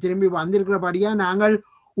இப்பொழுது திரும்பி வந்திருக்கிறபடியா நாங்கள்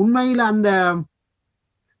உண்மையில் அந்த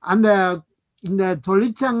இந்த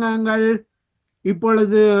தொழிற்சங்கங்கள்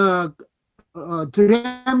இப்பொழுது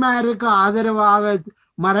துறைமாருக்கு ஆதரவாக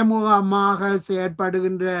மறைமுகமாக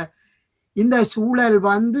செயற்படுகின்ற இந்த சூழல்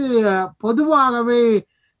பொதுவாகவே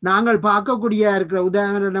நாங்கள் பார்க்கக்கூடிய இருக்கிற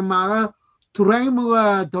உதாரணமாக துறைமுக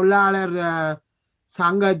தொழிலாளர்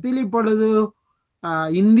சங்கத்தில் இப்பொழுது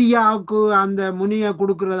இந்தியாவுக்கு அந்த முனையை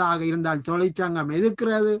கொடுக்கிறதாக இருந்தால் தொழிற்சங்கம்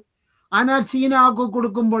எதிர்க்கிறது. ஆனால் சீனாவுக்கு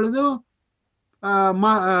கொடுக்கும் பொழுது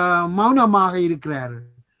மௌனமாக இருக்கிறார்.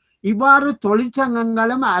 இவ்வாறு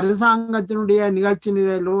தொழிற்சங்கங்களும் அரசாங்கத்தினுடைய நிகழ்ச்சி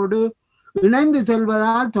நிரலோடு இணைந்து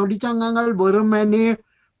செல்வதால் தொழிற்சங்கங்கள் வெறுமனே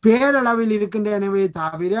பேரளவில் இருக்கின்றனவே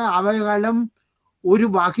தவிர அவைகளும் ஒரு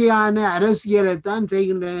வகையான அரசியலைத்தான்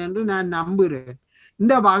செய்கின்றன என்று நான் நம்புகிறேன்.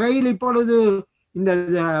 இந்த வகையில் இப்பொழுது இந்த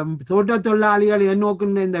தோட்ட தொழிலாளிகள்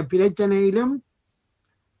எண்ணோக்கின்ற இந்த பிரச்சனையிலும்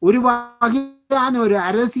ஒரு வகையான ஒரு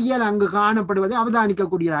அரசியல் அங்கு காணப்படுவதை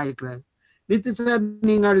அவதானிக்கக்கூடியதாக இருக்கிறது. நித்திசர்,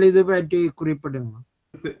 நீங்கள் இது பற்றி குறிப்பிடுங்க.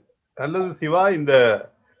 அல்லது சிவா,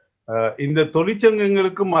 இந்த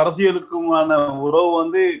தொழிற்சங்கங்களுக்கும் அரசியலுக்குமான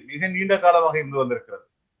உறவு மிக நீண்ட காலமாக இருந்து வந்திருக்கிறது.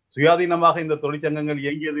 சுயாதீனமாக இந்த தொழிற்சங்கங்கள்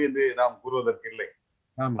இயங்கியது என்று நாம் கூறுவதற்கு இல்லை.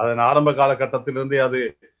 அதன் ஆரம்ப காலகட்டத்திலிருந்தே அது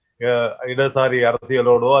இடதுசாரி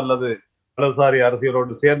அரசியலோடோ அல்லது வலதுசாரி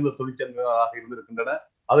அரசியலோடு சேர்ந்த தொழிற்சங்கங்களாக இருந்திருக்கின்றன.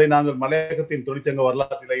 அதை நாங்கள் மலையகத்தின் தொழிற்சங்க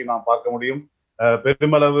வரலாற்றிலேயும் நாம் பார்க்க முடியும்.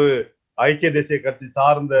 பெருமளவு ஐக்கிய தேசிய கட்சி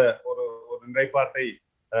சார்ந்த ஒரு நிலைப்பாட்டை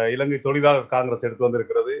இலங்கை தொழிலாளர் காங்கிரஸ் எடுத்து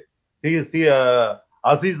வந்திருக்கிறது.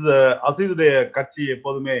 அசீசுடைய கட்சி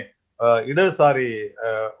எப்போதுமே இடதுசாரி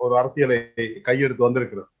ஒரு அரசியலை கையெடுத்து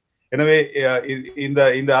வந்திருக்கிறது. எனவே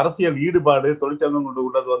இந்த அரசியல் ஈடுபாடு தொழிற்சங்கங்களோடு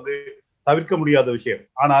உள்ளது தவிர்க்க முடியாத விஷயம்.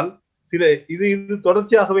 ஆனால் இது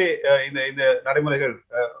தொடர்ச்சியாகவே இந்த நடைமுறைகள்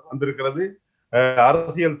வந்திருக்கிறது.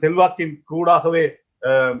 அரசியல் செல்வாக்கின் கூடாகவே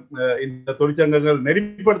இந்த தொழிற்சங்கங்கள்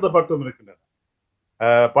நெறிப்படுத்தப்பட்டும் இருக்கின்றன.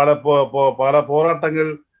 பல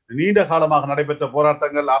போராட்டங்கள், நீண்ட காலமாக நடைபெற்ற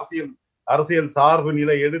போராட்டங்கள், அரசியல் சார்பு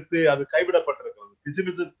நிலை எடுத்து அது கைவிடப்பட்டிருக்கிறது.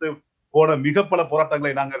 பிசுபிசுத்து போன மிக பல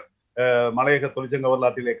போராட்டங்களை நாங்கள் மலையக தொழிற்சங்க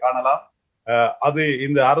வரலாற்றிலே காணலாம். அது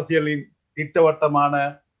இந்த அரசியலின் திட்டவட்டமான,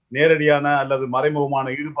 நேரடியான அல்லது மறைமுகமான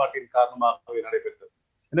ஈடுபாட்டின் காரணமாகவே நடைபெற்றது.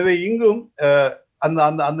 எனவே இங்கும்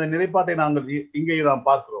அந்த நிலைப்பாட்டை நாங்கள் இங்கே நாம்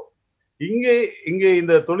பார்க்கிறோம். இங்கே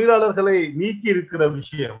இந்த தொழிலாளர்களை நீக்கி இருக்கிற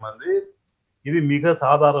விஷயம் இது மிக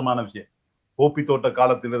சாதாரணமான விஷயம். கோப்பி தோட்ட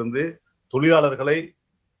காலத்திலிருந்து தொழிலாளர்களை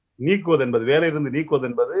நீக்குவது என்பது, வேலையிலிருந்து நீக்குவது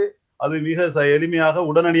என்பது அது மிக எளிமையாக,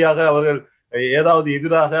 உடனடியாக அவர்கள் ஏதாவது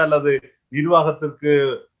எதிராக அல்லது நிர்வாகத்திற்கு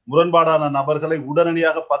முரண்பாடான நபர்களை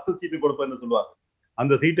உடனடியாக 10 சீட்டு கொடுப்பேன் என்று சொல்வார்கள்.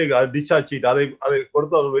 அந்த சீட்டை டிஸ்சார்ஜ் சீட் அதை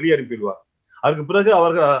கொடுத்து அவர்கள் வெளியே அனுப்பிடுவார். அதுக்கு பிறகு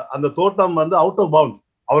அவர்கள் அந்த தோட்டம் அவுட் ஆஃப் பவுண்ட்ஸ்,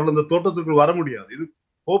 அவர்கள் அந்த தோட்டத்திற்குள் வர முடியாது. இது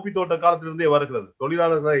கோப்பி தோட்ட காலத்திலிருந்தே வருகிறது.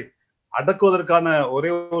 தொழிலாளர்களை அடக்குவதற்கான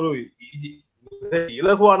ஒரே ஒரு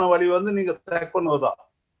இலகுவான வழி நீங்க டேக் பண்ணுவதுதான்.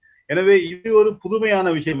 எனவே இது ஒரு புதுமையான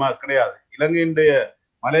விஷயமா கிடையாது. இலங்கையினுடைய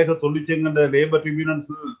மலையக தொழிற்சங்க லேபர்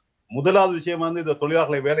ட்ரிபியூனல்ஸ் முதலாவது விஷயம் இந்த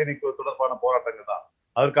தொழிலாளர்களை வேலை நீக்குவது தொடர்பான போராட்டங்கள் தான்.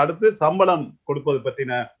 அதற்கு அடுத்து சம்பளம் கொடுப்பது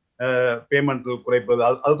பற்றின பேமெண்ட் குறைப்பது,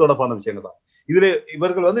 அது தொடர்பான விஷயங்கள் தான். இதுல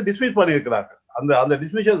இவர்கள் டிஸ்மிஸ் பண்ணியிருக்கிறார்கள். அந்த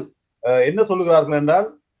டிஸ்மிஷல் என்ன சொல்லுகிறார்கள் என்றால்,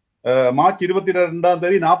 மார்ச் 22ஆம்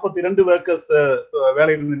தேதி 42 ஒர்க்கர்ஸ்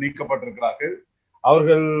வேலையிலிருந்து நீக்கப்பட்டிருக்கிறார்கள்.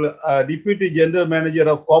 அவர்கள் deputy general manager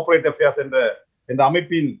of cooperate affairs என்ற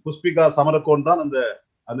அமைப்பின் புஷ்பிகா சமரகோன் தான்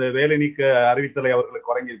அந்த வேலை நீக்க அறிவித்தலை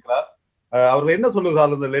அவர்களுக்கு வழங்கியிருக்கிறார். அவர்கள் என்ன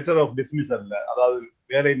சொல்லுகிறார்கள் இந்த லெட்டர் ஆஃப் டிஸ்மிசல்ல, அதாவது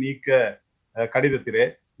வேலை நீக்க கடிதத்திலே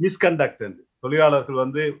மிஸ்கண்டக்ட் என்று,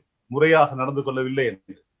 தொழிலாளர்கள் முறையாக நடந்து கொள்ளவில்லை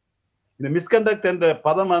என்று. இந்த மிஸ்கண்டக்ட் என்ற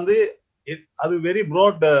பதம் அது வெரி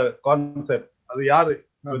ப்ராட் கான்செப்ட். அது யாரு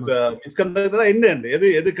மிஸ்கண்டக்ட் என்ன,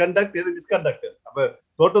 எது கண்டக்ட், எது மிஸ்கண்டக்ட்? அப்ப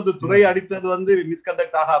தோட்டத்து துறை அடித்தது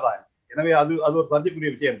மிஸ்கண்டக்ட் ஆகாதான். எனவே அது ஒரு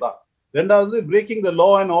சர்ச்சைக்குரிய விஷயம் தான். இரண்டாவது, breaking the law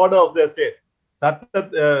and order of the state.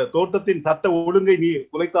 தோட்டத்தின் சட்ட ஒழுங்கை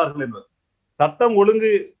குலைத்தார்கள் என்பது. சட்டம் ஒழுங்கு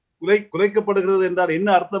குலைக்கப்படுகிறது என்றால் என்ன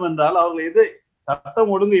அர்த்தம் என்றால், அவர்கள்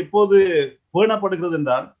சட்டம் ஒழுங்கு எப்போது பேணப்படுகிறது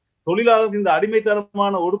என்றால், தொழிலாளர்கள் இந்த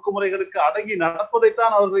அடிமைத்தனமான ஒடுக்குமுறைகளுக்கு அடங்கி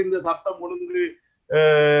நடப்பதைத்தான் அவர்கள் இந்த சட்டம் ஒழுங்கு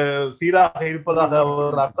சீராக இருப்பதாக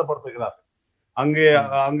அவர்கள் அர்த்தப்படுத்துகிறார்கள்.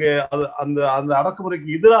 அங்கே அந்த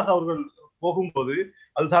அடக்குமுறைக்கு எதிராக அவர்கள் போகும்போது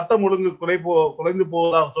அது சட்டம் ஒழுங்கு குலைந்து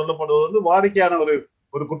போவதாக சொல்லப்படுவது வாடிக்கையான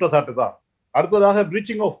ஒரு குற்றச்சாட்டு தான். அடுத்ததாக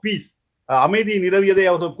பிரீச்சிங் ஆஃப் பீஸ், அமைதி நிலவியதை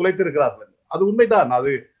அவர்கள் குலைத்திருக்கிறார்கள். அது உண்மைதான்.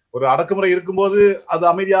 அது ஒரு அடக்குமுறை இருக்கும்போது அது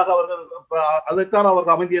அமைதியாக அவர்கள் அதைத்தான்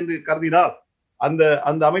அவர்கள் அமைதி என்று கருதினால்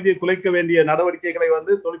அந்த அமைதியை குலைக்க வேண்டிய நடவடிக்கைகளை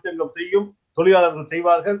தொழிற்சங்கம் செய்யும். தொழிலாளர்கள்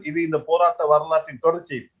செய்வார்கள். இது இந்த போராட்ட வரலாற்றின்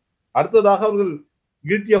தொடர்ச்சி. அடுத்ததாக அவர்கள்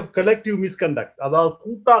கில்ட்டி ஆஃப் கலெக்டிவ் மிஸ்கண்டக்ட், அதாவது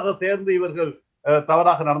கூட்டாக சேர்ந்து இவர்கள்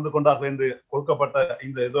தவறாக நடந்து கொண்டார்கள் என்று கொடுக்கப்பட்ட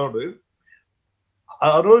இந்த இதோடு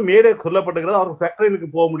அவர்கள் மேலே சொல்லப்பட்டிருக்கிறது. அவர்கள் ஃபேக்டரிகளுக்கு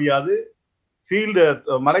போக முடியாது, ஃபீல்டு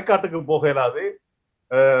மலைக்காட்டுக்கு போக இயலாது,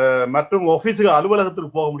 மற்றும் ஆபீஸுக்கு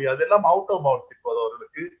அலுவலகத்துக்கு போக முடியாது. எல்லாம் அவுட் ஆஃப் பவுண்ட்ஸ். இப்போது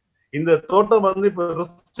அவர்களுக்கு இந்த தோட்டம் வந்து இப்போ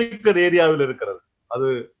ரெஸ்ட்ரிக்டட் ஏரியாவில் இருக்கிறது. அது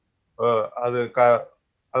அது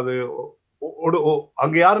அது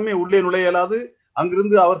அங்கு யாருமே உள்ளே நுழைய இயலாது.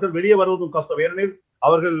 அங்கிருந்து அவர்கள் வெளியே வருவதும் கஷ்டம். ஏனெனில்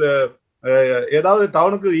அவர்கள் ஏதாவது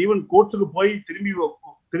டவுனுக்கு ஈவன் கோர்ட்ஸுக்கு போய்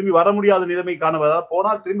திரும்பி வர முடியாத நிலைமை காண,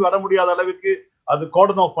 போனால் திரும்பி வர முடியாத அளவுக்கு அது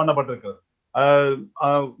கார்டன் ஆஃப் பண்ணப்பட்டிருக்கிறது.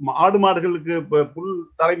 ஆடு மாடுகளுக்கு புல்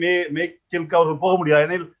தலை மேய்ச்சலுக்கு அவர்கள் போக முடியாது.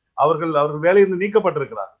 ஏனெனில் அவர்கள் வேலையிலிருந்து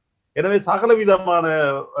நீக்கப்பட்டிருக்கிறார். எனவே சகல விதமான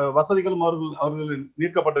வசதிகளும் அவர்கள்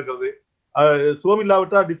நீக்கப்பட்டிருக்கிறது.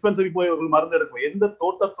 சுகமில்லாவிட்டால் டிஸ்பென்சரி போய் அவர்கள் மருந்து எடுக்கும். எந்த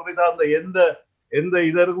தோட்டத்துறை சார்ந்த எந்த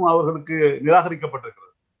இதற்கும் அவர்களுக்கு நிராகரிக்கப்பட்டிருக்கிறது.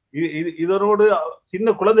 இதனோடு சின்ன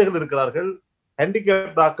குழந்தைகள் இருக்கிறார்கள்,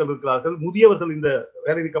 ஹேண்டிகேப்ட் ஆட்கள் இருக்கிறார்கள், முதியவர்கள் இந்த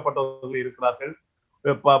வேலை நீக்கப்பட்டவர்கள் இருக்கிறார்கள்.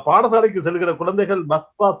 பாடசாலைக்கு செல்கிற குழந்தைகள்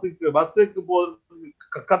பஸ்ஸுக்கு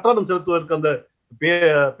கட்டணம் செலுத்துவதற்கு அந்த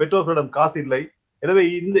பெற்றோர்களிடம் காசு இல்லை. எனவே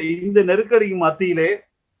இந்த நெருக்கடியின் மத்தியிலே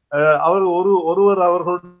ஒருவர்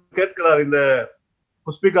அவர்கள் கேட்கிறார், இந்த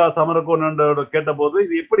புஷ்பிகா சமரகோனோட கேட்ட போது,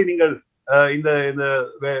 இது எப்படி நீங்கள் இந்த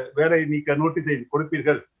வேலை நீக்க நோட்டீஸை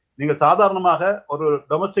கொடுப்பீர்கள்? நீங்கள் சாதாரணமாக ஒரு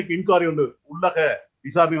டொமஸ்டிக் இன்குவாரி ஒன்று, உள்ளக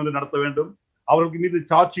விசாரணை ஒன்று நடத்த வேண்டும். அவர்களுக்கு மீது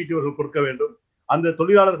சார்ஜ் ஷீட் இவர்கள் கொடுக்க வேண்டும். அந்த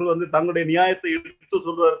தொழிலாளர்கள் வந்து தங்களுடைய நியாயத்தை எடுத்து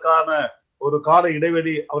சொல்வதற்கான ஒரு கால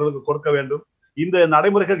இடைவெளி அவர்களுக்கு கொடுக்க வேண்டும். இந்த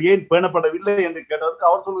நடைமுறைகள் ஏன் பேணப்படவில்லை என்று கேட்டதற்கு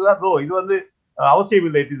அவர் சொல்கிறார், இது வந்து அவசியம்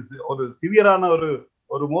இல்லை, ஒரு சிவியரான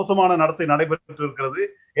ஒரு மோசமான நடத்தை நடைபெற்று இருக்கிறது.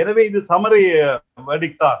 எனவே இது சமரி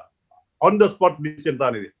வெர்டிக்ட் தான், ஆன் த ஸ்பாட் டிசிஷன்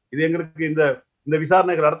தான். இது எங்களுக்கு இந்த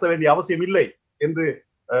விசாரணைகள் நடத்த வேண்டிய அவசியம் இல்லை என்று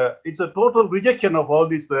it's a total rejection of all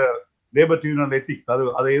this labor tribunal ethics.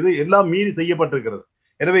 அது எல்லாம் மீறி செய்யப்பட்டிருக்கிறது.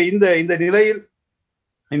 எனவே இந்த நிலையில்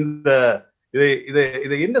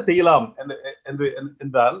இதை என்ன செய்யலாம்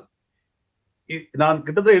என்றால், நான்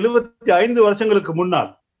கிட்டத்தட்ட 75 வருஷங்களுக்கு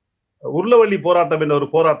முன்னால் உருளவள்ளி போராட்டம் என்ற ஒரு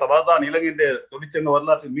போராட்டம், அதுதான் இலங்கையின் தொழிற்சங்க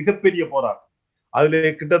வரலாற்றில் மிகப்பெரிய போராட்டம்.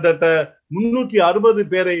 அதிலே கிட்டத்தட்ட 360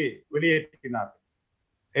 பேரை வெளியேற்றினார்.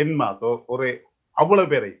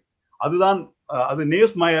 அவ்வளவு பேரை. அது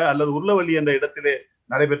நேஸ்மய அல்லது உருளவள்ளி என்ற இடத்திலே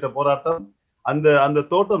நடைபெற்ற போராட்டம். அந்த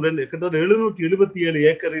தோட்டம் கிட்டத்தட்ட 777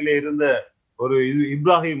 ஏக்கரிலே இருந்த ஒரு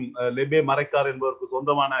இப்ராஹிம் லெபே மரைக்கார் என்பதற்கு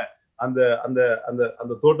சொந்தமான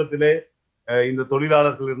அந்த தோட்டத்திலே இந்த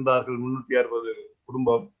தொழிலாளர்கள் இருந்தார்கள், 360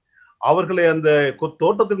 குடும்பம். அவர்களை அந்த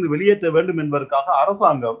தோட்டத்திலிருந்து வெளியேற்ற வேண்டும் என்பதற்காக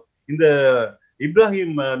அரசாங்கம் இந்த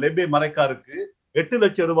இப்ராஹிம் லெபே மரைக்காருக்கு 8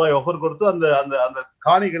 லட்சம் ரூபாய் ஆஃபர் கொடுத்து அந்த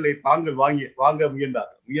காணிகளை தாங்கள் வாங்க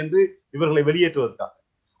முயன்று இவர்களை வெளியேற்றுவதற்காக.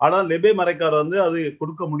 ஆனால் லெபே மரைக்கார் வந்து அது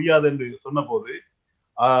கொடுக்க முடியாது என்று சொன்ன போது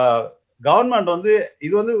கவர்மெண்ட் வந்து,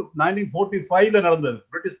 இது வந்து 1945ல நடந்தது,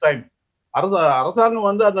 பிரிட்டிஷ் டைம். அரசாங்கம்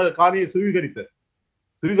வந்து அந்த காணியை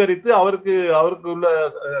சுவீகரித்து அவருக்கு உள்ள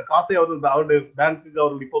காசை அவருடைய பேங்க்குக்கு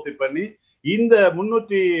அவர்கள் டிபாசிட் பண்ணி இந்த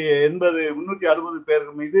 360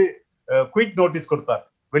 பேர்கள் மீது குயிக் நோட்டீஸ் கொடுத்தார்,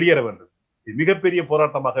 வெளியேற வேண்டும். மிகப்பெரிய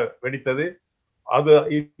போராட்டமாக வெடித்தது. அது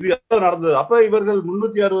நடந்தது. அப்ப இவர்கள்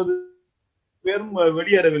 360 பேரும்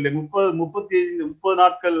வெளியேறவில்லை. 36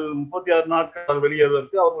 நாட்கள்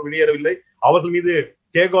வெளியேறுவதற்கு அவர்கள் வெளியேறவில்லை. அவர்கள் மீது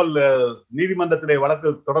கேகோல் நீதிமன்றத்திலே வழக்கு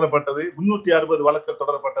தொடரப்பட்டது. 360 வழக்கு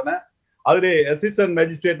தொடரப்பட்டன. அதிலே அசிஸ்டன்ட்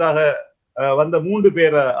மேஜிஸ்ட்ரேட்டாக வந்த 3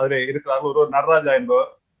 பேர் அதிலே இருக்கிறார்கள். ஒரு நடராஜா என்பவர்,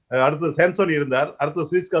 அடுத்து சாம்சன் இருந்தார், அடுத்து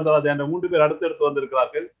ஸ்ரீஸ்கந்தராஜா என்ற 3 பேர் அடுத்தடுத்து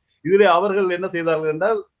வந்திருக்கிறார்கள். இதிலே அவர்கள் என்ன செய்தார்கள்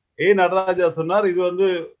என்றால், நடராஜா சொன்னார், இது வந்து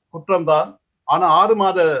குற்றம்தான், ஆனா 6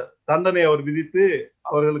 மாத தண்டனை அவர் விதித்து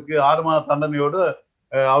அவர்களுக்கு 6 மாத தண்டனையோடு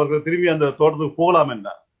அவர்கள் திரும்பி அந்த தோட்டத்துக்கு போகலாம்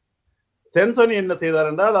என்றார். சென்சனி என்ன செய்தார்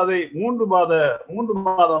என்றால், அதை 3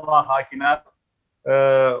 மாதமாக ஆக்கினார்.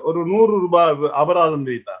 ஒரு 100 ரூபாய் அபராதம்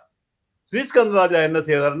விதித்தார். ஸ்ரீஸ்கந்தராஜா என்ன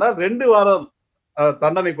செய்தார் என்றால் 2 வாரம்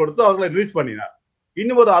தண்டனை கொடுத்து அவர்களை ரிலீஸ் பண்ணினார்.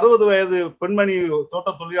 இன்னும் ஒரு 60 வயது பெண்மணி தோட்ட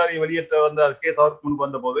தொழிலாளியை வெளியேற்ற வந்த கேஸ் அவருக்கு முன்பு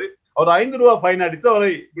வந்த போது அவர் 5 ரூபாய் ஃபைன் அடித்து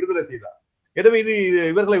அவரை விடுதலை செய்தார். எனவே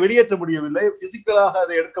இவர்களை வெளியேற்ற முடியவில்லை, பிசிக்கலாக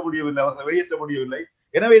அதை எடுக்க முடியவில்லை, அவர்களை வெளியேற்ற முடியவில்லை.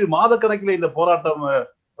 எனவே இது மாதக்கணக்கில் இந்த போராட்டம்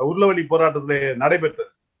உருளவள்ளி போராட்டத்திலே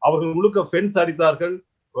நடைபெற்றது. அவர்கள் முழுக்க ஃபென்ஸ் அடித்தார்கள்,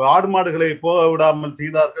 ஆடு மாடுகளை போக விடாமல்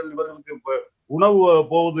செய்தார்கள். இவர்களுக்கு உணவு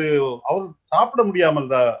போவது அவர்கள் சாப்பிட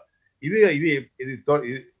முடியாமல் தான்.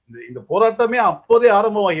 இந்த போராட்டமே அப்போதே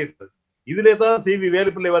ஆரம்பமாகி இருக்கிறது. இதிலே தான் சி வி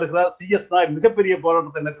வேலுப்பிள்ளை வருகிறார், CS நாயர் மிகப்பெரிய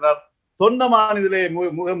போராட்டத்தை நிற்கிறார். தொண்டமானிதிலே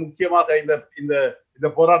மிக முக்கியமாக இந்த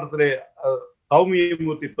போராட்டத்திலே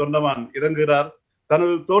சௌமியமூர்த்தி தொண்டமான் இறங்குகிறார்.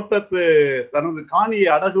 தனது காணியை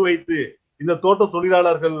அடகு வைத்து இந்த தோட்ட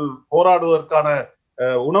தொழிலாளர்கள் போராடுவதற்கான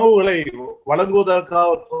உணவுகளை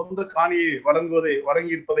வழங்குவதற்காக சொந்த காணியை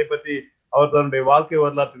வழங்கியிருப்பதை பற்றி அவர் தன்னுடைய வாழ்க்கை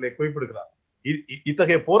வரலாற்றிலே குறிப்பிடுகிறார்.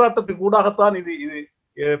 இத்தகைய போராட்டத்துக்கு ஊடாகத்தான் இது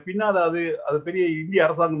பின்னால் அது பெரிய இந்திய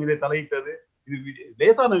அரசாங்கம் இதை தலையிட்டது. இது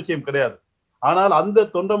லேசான விஷயம் கிடையாது. ஆனால் அந்த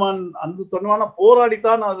தொண்டமான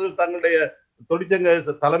போராடித்தான் அது தங்களுடைய தொழிற்சங்க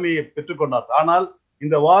தலைமையை பெற்றுக்கொண்டார். ஆனால்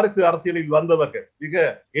இந்த வாரிசு அரசியலில் வந்தவர்கள் மிக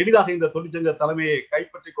எளிதாக இந்த தொழிற்சங்க தலைமையை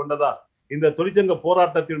கைப்பற்றி கொண்டதால் இந்த தொழிற்சங்க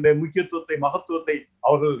போராட்டத்தினுடைய முக்கியத்துவத்தை மகத்துவத்தை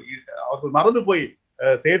அவர்கள் மறந்து போய்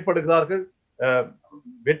செயற்படுகிறார்கள்.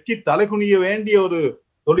 வெற்றி தலைகுனிய வேண்டிய ஒரு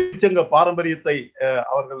தொழிற்சங்க பாரம்பரியத்தை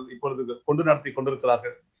அவர்கள் இப்பொழுது கொண்டு நடத்தி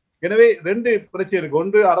கொண்டிருக்கிறார்கள். எனவே 2 பிரச்சனை இருக்கு.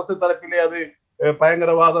 ஒன்று, அரசு தரப்பிலே அது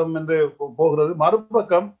பயங்கரவாதம் என்று போகிறது.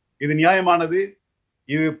 மறுபக்கம் இது நியாயமானது,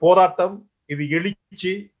 இது போராட்டம், இது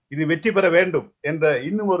எழுச்சி, இது வெற்றி பெற வேண்டும் என்ற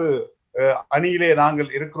இன்னும் ஒரு அணியிலே நாங்கள்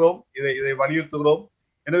இருக்கிறோம். இதை வலியுறுத்துகிறோம்.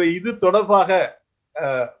 எனவே இது தொடர்பாக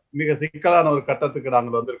மிக சிக்கலான ஒரு கட்டத்துக்கு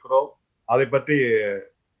நாங்கள் வந்திருக்கிறோம். அதை பற்றி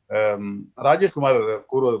ராஜேஷ்குமார்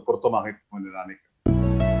கூறுவது பொருத்தமாக இருக்கும் என்று நான் நினைக்கிறேன்.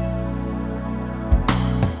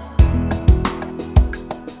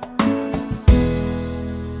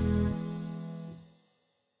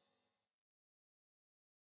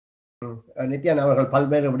 நித்யான் அவர்கள்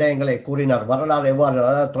பல்வேறு விடயங்களை கூறினார். வரலாறு எவ்வாறு,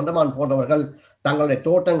 அதாவது தொண்டமான் போன்றவர்கள் தங்களுடைய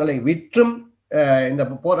தோட்டங்களை விற்றும் இந்த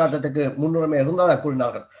போராட்டத்துக்கு முன்னுரிமை இருந்ததாக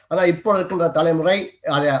கூறினார்கள். ஆனால் இப்போ இருக்கின்ற தலைமுறை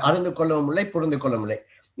அதை அறிந்து கொள்ளவும் இல்லை, புரிந்து கொள்ளவும் இல்லை.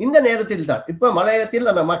 இந்த நேரத்தில் தான் இப்ப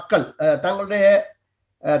மலையகத்தில் அந்த மக்கள் தங்களுடைய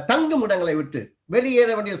தங்கும் இடங்களை விட்டு வெளியேற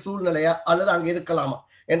வேண்டிய சூழ்நிலையா அல்லது அங்கு இருக்கலாமா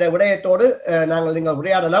என்ற விடயத்தோடு நீங்கள்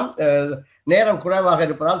உரையாடலாம். நேரம் குறைவாக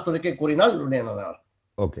இருப்பதால் சுருக்கி கூறினால்.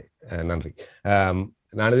 ஓகே, நன்றி.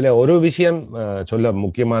 நான் இதுல ஒரு விஷயம் சொல்ல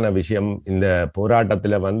முக்கியமான விஷயம், இந்த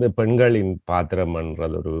போராட்டத்துல பெண்களின்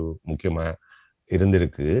பாத்திரம்ன்றது ஒரு முக்கியமா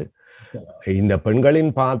இருந்திருக்கு. இந்த பெண்களின்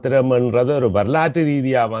பாத்திரம்ன்றது ஒரு வரலாற்று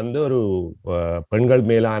ரீதியா ஒரு பெண்கள்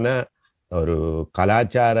மேலான ஒரு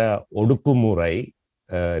கலாச்சார ஒடுக்குமுறை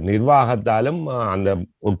நிர்வாகத்தாலும் அந்த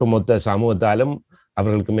ஒட்டுமொத்த சமூகத்தாலும்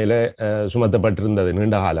அவர்களுக்கு மேலே சுமத்தப்பட்டிருந்தது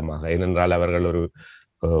நீண்ட காலமாக. ஏனென்றால் அவர்கள் ஒரு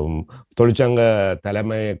தொழிற்சங்க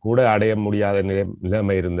தலைமையை கூட அடைய முடியாத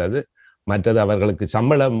நிலைமை இருந்தது. மற்றது அவர்களுக்கு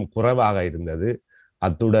சம்பளம் குறைவாக இருந்தது.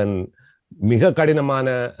 அத்துடன் மிக கடினமான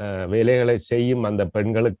வேலைகளை செய்யும் அந்த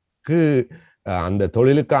பெண்களுக்கு அந்த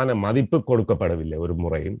தொழிலுக்கான மதிப்பு கொடுக்கப்படவில்லை. ஒரு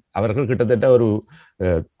முறையும் அவர்கள் கிட்டத்தட்ட ஒரு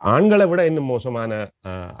ஆண்களை விட இன்னும் மோசமான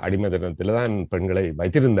அடிமைத்தனத்தில் தான் பெண்களை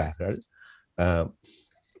வைத்திருந்தார்கள்.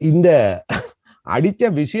 இந்த அடித்த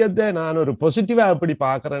விஷயத்தை நான் ஒரு பாசிட்டிவா எப்படி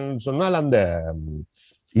பார்க்கிறேன்னு சொன்னால், அந்த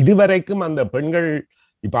இதுவரைக்கும் அந்த பெண்கள்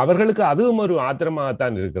இப்ப அவர்களுக்கு அதுவும் ஒரு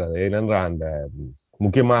ஆத்திரமாகத்தான் இருக்கிறது. ஏனென்றால் அந்த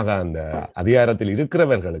முக்கியமாக அந்த அதிகாரத்தில்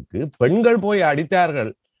இருக்கிறவர்களுக்கு பெண்கள் போய்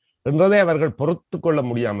அடித்தார்கள் என்றதை அவர்கள் பொறுத்து கொள்ள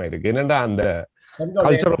முடியாம இருக்கு. ஏனென்றால் அந்த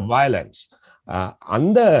கல்ச்சர் ஆஃப் வயலன்ஸ்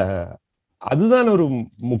அதுதான் ஒரு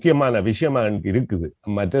முக்கியமான விஷயமா இருக்குது.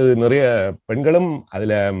 மற்றது நிறைய பெண்களும்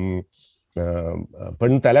அதுல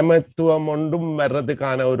பெண் தலைமைத்துவம் ஒன்றும்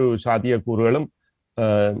வர்றதுக்கான ஒரு சாத்தியக்கூறுகளும்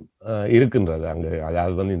இருக்கின்றது அங்கு.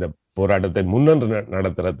 அதாவது இந்த போராட்டத்தை முன்னின்று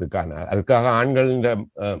நடத்துறதுக்கான அதுக்காக ஆண்களின்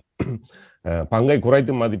பங்கை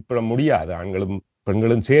குறைத்து மதிப்பிட முடியாது. ஆண்களும்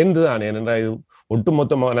பெண்களும் சேர்ந்துதான். ஏனென்றால் இது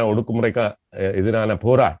ஒட்டுமொத்தமான ஒடுக்குமுறைக்கு எதிரான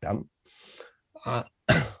போராட்டம்.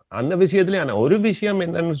 அந்த விஷயத்திலே ஒரு விஷயம்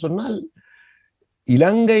என்னன்னு சொன்னால்,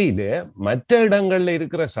 இலங்கையில மற்ற இடங்கள்ல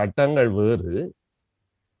இருக்கிற சட்டங்கள் வேறு,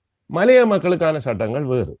 மலைய மக்களுக்கான சட்டங்கள்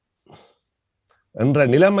வேறு என்ற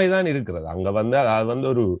நிலைமைதான் இருக்கிறது. அங்க அது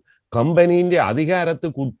ஒரு கம்பெனியின்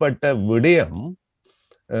அதிகாரத்துக்கு உட்பட்ட விடயம்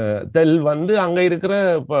அங்க இருக்கிற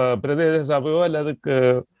பிரதேச சபையோ அல்லதுக்கு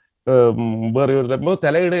வேறு ஒரு தரப்போ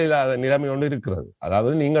தலையிட இல்லாத நிலைமை ஒன்று இருக்கிறது.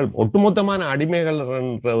 அதாவது நீங்கள் ஒட்டுமொத்தமான அடிமைகள்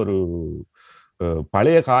என்ற ஒரு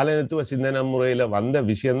பழைய காலனித்துவ சிந்தனை முறையில வந்த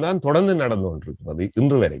விஷயம்தான் தொடர்ந்து நடந்து கொண்டிருக்கிறது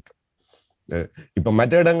இன்று வரைக்கும். இப்ப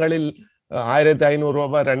மற்ற இடங்களில் 1500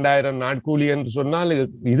 ரூபாய் 2000 நாட்கூலி என்று சொன்னால்,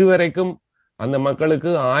 இதுவரைக்கும் அந்த மக்களுக்கு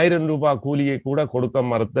 1000 ரூபாய் கூலியை கூட கொடுக்க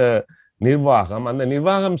மறுத்த நிர்வாகம். அந்த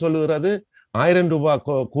நிர்வாகம் சொல்லுகிறது 1000 ரூபாய்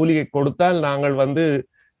கூலியை கொடுத்தால் நாங்கள்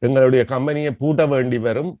எங்களுடைய கம்பெனியை பூட்ட வேண்டி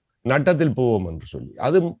வரும், நட்டத்தில் போவோம் என்று சொல்லி.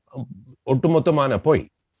 அது ஒட்டுமொத்தமான பொய்.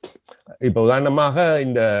 இப்ப உதாரணமாக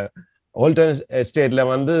இந்த ஆல்டன் எஸ்டேட்ல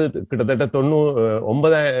கிட்டத்தட்ட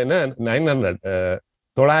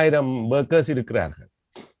 900 ஒர்க்கர்ஸ் இருக்கிறார்கள்.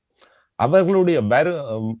 அவர்களுடைய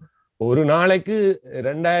ஒரு நாளைக்கு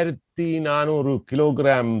 2400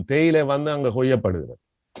 கிலோகிராம் தேயிலை அங்க கொய்யப்படுகிறது.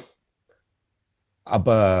 அப்ப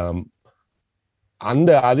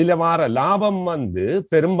அதுல வர லாபம்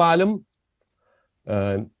பெரும்பாலும்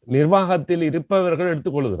நிர்வாகத்தில் இருப்பவர்கள்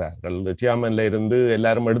எடுத்துக்கொள்கிறார்கள். சேர்மன்ல இருந்து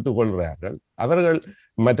எல்லாரும் எடுத்துக்கொள்கிறார்கள். அவர்கள்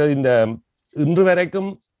மற்ற இன்று வரைக்கும்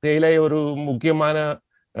தேயிலை ஒரு முக்கியமான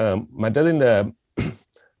மற்றது இந்த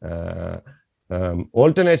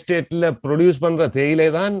ஆல்டன் எஸ்டேட்ல ப்ரொடியூஸ் பண்ற தேயிலை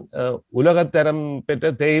தான் உலகத்தரம்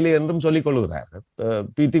பெற்ற தேயிலை என்றும் சொல்லிக் கொள்கிறார்கள்,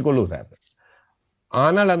 பீத்திக் கொள்கிறார்கள்.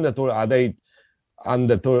 ஆனால்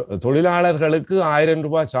அந்த தொழிலாளர்களுக்கு 1000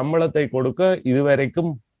 ரூபாய் சம்பளத்தை கொடுக்க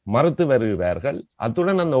இதுவரைக்கும் மறுத்து வருகிறார்கள்.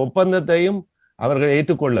 அத்துடன் அந்த ஒப்பந்தத்தையும் அவர்கள்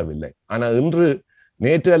ஏற்றுக்கொள்ளவில்லை. ஆனால்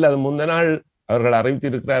நேற்று அல்லது முந்த நாள் அவர்கள்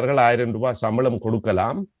அறிவித்திருக்கிறார்கள் 1000 ரூபாய் சம்பளம்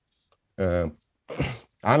கொடுக்கலாம்.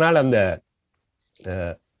 ஆனால்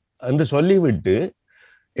என்று சொல்லிவிட்டு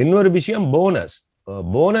இன்னொரு விஷயம்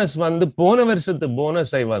போனஸ் வந்து போன வருஷத்து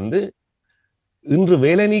போனஸை வந்து இன்று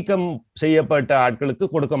வேலை நீக்கம் செய்யப்பட்ட ஆட்களுக்கு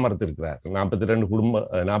கொடுக்க மறுத்திருக்கிறார்கள்.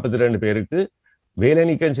 42 பேருக்கு வேலை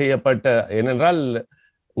நீக்கம் செய்யப்பட்ட, ஏனென்றால்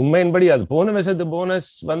உண்மையின்படி அது போன வருஷத்து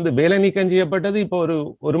போனஸ் வந்து வேலை நீக்கம் செய்யப்பட்டது இப்போ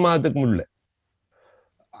ஒரு மாதத்துக்கு முன்ன.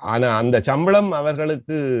 ஆனா அந்த சம்பளம்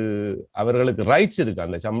அவர்களுக்கு ரைட்ஸ் இருக்கு,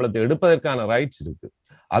 அந்த சம்பளத்தை எடுப்பதற்கான ரைட்ஸ் இருக்கு.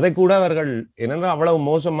 அதை கூட அவர்கள் என்னென்றால் அவ்வளவு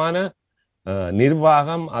மோசமான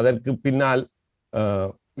நிர்வாகம், அதற்கு பின்னால்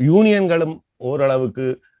யூனியன்களும் ஓரளவுக்கு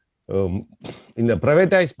இந்த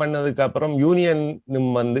பிரைவேடைஸ் பண்ணதுக்கு அப்புறம்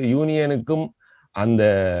யூனியனுக்கும் அந்த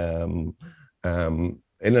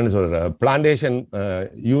என்னன்னு சொல்ற பிளான்டேஷன்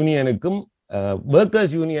யூனியனுக்கும்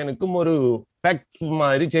ஒர்க்கர்ஸ் யூனியனுக்கும் ஒரு பேக்ட்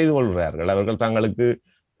மாதிரி செய்து கொள்கிறார்கள். அவர்கள் தங்களுக்கு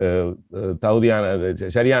தகுதியான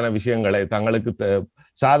சரியான விஷயங்களை, தங்களுக்கு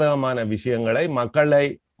சாதகமான விஷயங்களை மக்களை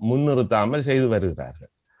முன்னிறுத்தாமல் செய்து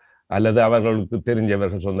வருகிறார்கள். அல்லது அவர்களுக்கு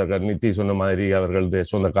தெரிஞ்சவர்கள் சொந்தக்காரர், நித்தி சொன்ன மாதிரி அவர்களது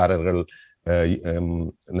சொந்தக்காரர்கள்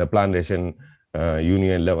இந்த பிளான்டேஷன்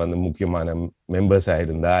யூனியன்ல வந்து முக்கியமான மெம்பர்ஸ்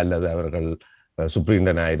ஆயிருந்தா அல்லது அவர்கள்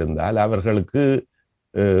சுப்ரீண்டன் ஆயிருந்தால் அவர்களுக்கு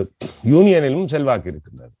யூனியனிலும் செல்வாக்கு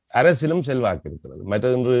இருக்கின்றது, அரசிலும் செல்வாக்கு இருக்கிறது.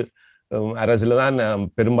 மற்றொன்று அரசில் தான்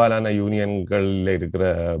பெரும்பாலான யூனியன்களில் இருக்கிற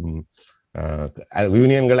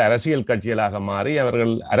யூனியன்கள் அரசியல் கட்சிகளாக மாறி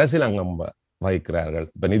அவர்கள் அரசியல் அங்கம் வகிக்கிறார்கள்.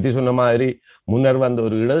 இப்ப நிதி சொன்ன மாதிரி முன்னர் வந்த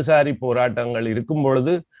ஒரு இடதுசாரி போராட்டங்கள் இருக்கும்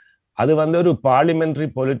பொழுது அது வந்து ஒரு பார்லிமெண்டரி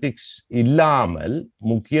பொலிட்டிக்ஸ் இல்லாமல்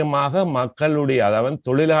முக்கியமாக மக்களுடைய, அதாவது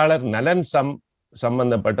தொழிலாளர் நலன்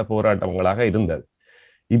சம்பந்தப்பட்ட போராட்டங்களாக இருந்தது.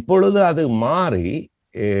 இப்பொழுது அது மாறி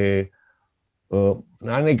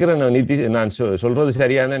நான் நினைக்கிறேன் நிதி, நான் சொல்றது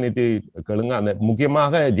சரியான நிதி கேளுங்க, அந்த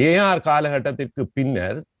முக்கியமாக ஜேஆர் காலகட்டத்திற்கு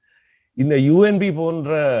பின்னர் இந்த யூஎன்பி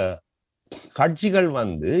போன்ற கட்சிகள்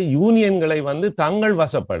வந்து யூனியன்களை வந்து தங்கள்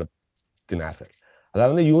வசப்படுத்தினார்கள்.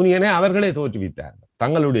 அதாவது யூனியனை அவர்களே தோற்றுவித்தார்கள்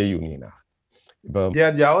தங்களுடைய யூனியனாக. இப்போ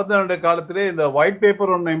ஜவஹர்லால் காலத்திலே இந்த white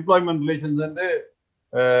paper one employment relations வந்து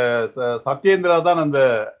சத்யேந்திரா தான் அந்த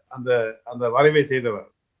அந்த அந்த வரைவை செய்தவர்.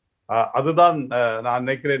 அதுதான் நான்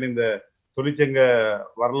நினைக்கிறேன் இந்த தொழிற்சங்க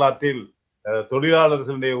வரலாற்றில்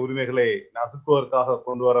தொழிலாளர்களுடைய உரிமைகளை நசுக்குவதற்காக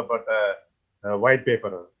கொண்டு வரப்பட்ட ஒயிட்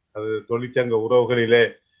பேப்பர். அது தொழிற்சங்க உறவுகளிலே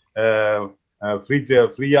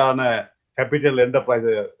ஃப்ரீயான கேபிட்டல் என்டர்பிரைஸ்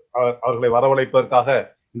அவர்களை வரவழைப்பதற்காக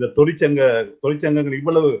இந்த தொழிற்சங்கங்கள்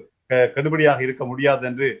இவ்வளவு கடுபடியாக இருக்க முடியாது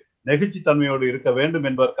என்று நெகிழ்ச்சித்தன்மையோடு இருக்க வேண்டும்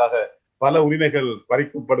என்பதற்காக பல உரிமைகள்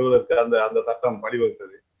பறிக்கப்படுவதற்கு அந்த சட்டம்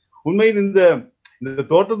வழிவகுத்தது. உண்மையில் இந்த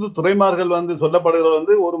தோட்டத்து துறைமார்கள் வந்து சொல்லப்படுகிறது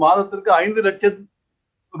வந்து ஒரு மாதத்திற்கு 5 லட்சம்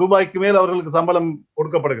ரூபாய்க்கு மேல் அவர்களுக்கு சம்பளம்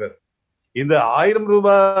கொடுக்கப்படுகிறது. இந்த 1000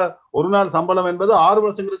 ரூபாய் ஒரு நாள் சம்பளம் என்பது 6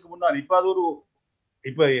 வருஷங்களுக்கு முன்னாடி.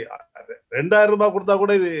 இப்ப 2000 ரூபாய் கொடுத்தா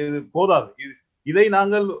கூட இது போதாது. இதை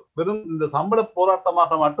நாங்கள் வெறும் இந்த சம்பள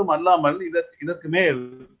போராட்டமாக மட்டும் அல்லாமல் இதற்கு மேல்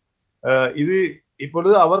இது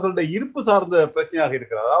இப்பொழுது அவர்களுடைய இருப்பு சார்ந்த பிரச்சனையாக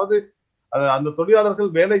இருக்கிறது. அதாவது அந்த தொழிலாளர்கள்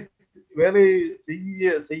வேலை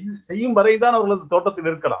செய்யும் வரைதான் அவர்கள் அந்த தோட்டத்தில்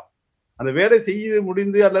இருக்கலாம். அந்த வேலை செய்ய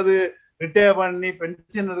முடிந்து அல்லது ரிட்டையர் பண்ணி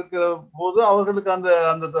பென்ஷன் இருக்கிற போது அவர்களுக்கு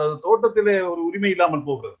அந்த தோட்டத்திலே ஒரு உரிமை இல்லாமல்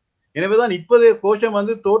போகிறது. எனவேதான் இப்போதைய கோஷம்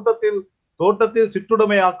வந்து தோட்டத்தில்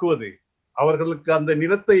சிற்றுடைமை ஆக்குவது, அவர்களுக்கு அந்த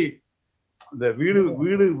நிலத்தை இந்த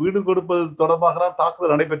வீடு கொடுப்பது தொடர்பாக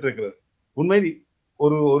தாக்குதல் நடைபெற்றிருக்கிறது. உண்மையில்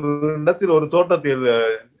ஒரு இடத்தில் ஒரு தோட்டத்தில்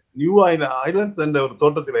நியூ ஐலண்ட்ஸ் என்ற ஒரு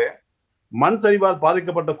தோட்டத்திலே மண் சரிவால்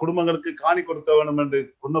பாதிக்கப்பட்ட குடும்பங்களுக்கு காணி கொடுக்க வேண்டும் என்று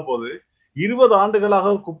சொன்னபோது 20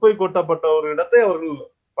 ஆண்டுகளாக குப்பை கொட்டப்பட்ட ஒரு இடத்தை அவர்கள்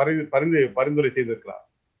பரிந்துரை செய்திருக்கிறார்.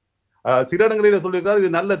 சில இடங்களில் சொல்லியிருக்கிறார், இது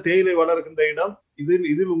நல்ல தேயிலை வளர்கின்ற இடம்,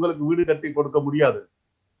 இதில் உங்களுக்கு வீடு கட்டி கொடுக்க முடியாது.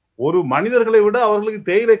 ஒரு மனிதர்களை விட அவர்களுக்கு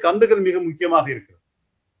தேயிலை கன்றுகள் மிக முக்கியமாக இருக்கிறது.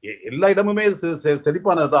 எல்லா இடமுமே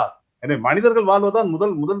செழிப்பானதுதான். எனவே மனிதர்கள் வாழ்வதுதான்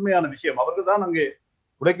முதன்மையான விஷயம். அவர்கள் தான் அங்கே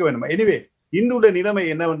உழைக்க வேண்டும். எனிவே இன்றுடைய நிலைமை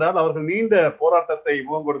என்னவென்றால் அவர்கள் நீண்ட போராட்டத்தை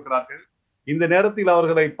முகம் கொடுக்கிறார்கள். இந்த நேரத்தில்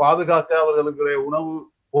அவர்களை பாதுகாக்க அவர்களுடைய உணவு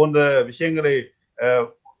போன்ற விஷயங்களை,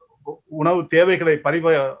 உணவு தேவைகளை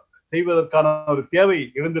செய்வதற்கான ஒரு தேவை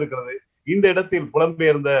எழுந்திருக்கிறது. இந்த இடத்தில்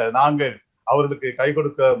புலம்பெயர்ந்த நாங்கள் அவர்களுக்கு கை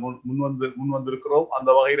கொடுக்க முன் வந்திருக்கிறோம். அந்த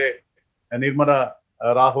வகையிலே நிர்மலா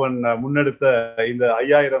ராகவன் முன்னெடுத்த இந்த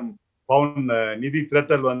 5000 பவுன் நிதி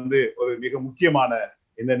திரட்டல் ஒரு மிக முக்கியமான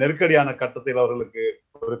இந்த நெருக்கடியான கட்டத்தில் அவர்களுக்கு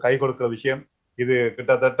ஒரு கை கொடுக்கிற விஷயம். இது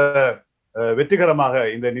கிட்டத்தட்ட வெற்றிகரமாக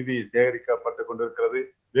இந்த நிதி சேகரிக்கப்பட்டு கொண்டிருக்கிறது.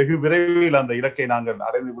 வெகு விரைவில் அந்த இலக்கை நாங்கள்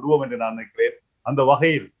அடைந்து விடுவோம் என்று நான் நினைக்கிறேன். அந்த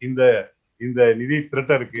வகையில் இந்த நிதி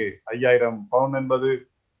திரட்டலுக்கு 5000 பவுன் என்பது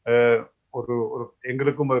ஒரு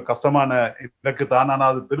எங்களுக்கும் ஒரு கஷ்டமான இலக்கு தான்.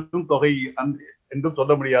 ஆனால் அது பெரும் தொகை என்றும்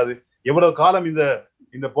சொல்ல முடியாது. எவ்வளவு காலம்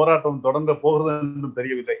இந்த போராட்டம் தொடங்க போகிறது என்றும்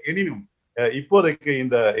தெரியவில்லை. எனினும் இப்போதைக்கு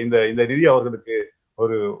இந்த நிதி அவர்களுக்கு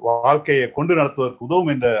ஒரு வாழ்க்கையை கொண்டு நடத்துவதற்கு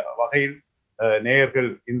உதவும் என்ற வகையில் நேயர்கள்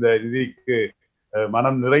இந்த நிதிக்கு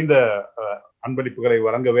மனம் நிறைந்த அன்பளிப்புகளை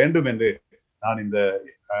வழங்க வேண்டும் என்று நான்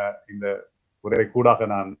இந்த உரை கூடாக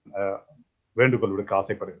நான் வேண்டுகோள் விடுக்க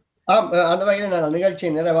ஆசைப்படுகிறேன். அந்த வகையில் நாங்கள் நிகழ்ச்சியை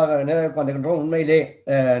நிறைவுக்கு வந்துகின்றோம். உண்மையிலே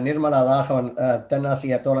நிர்மலா ராகவன்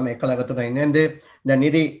தென்னாசிய தோழமை கழகத்துடன் இணைந்து இந்த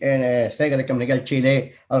நிதி சேகரிக்கும் நிகழ்ச்சியிலே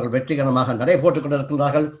அவர்கள் வெற்றிகரமாக நடைபெற்றுக்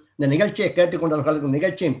கொண்டிருக்கின்றார்கள். இந்த நிகழ்ச்சியை கேட்டுக்கொண்டவர்களுக்கு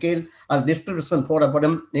நிகழ்ச்சியின் கீழ் அது டிஸ்கிரிப்ஷன்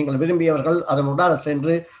போடப்படும். நீங்கள் விரும்பியவர்கள் அதனுடன்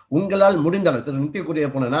சென்று உங்களால் முடிந்த அளவு நித்தி கூறிய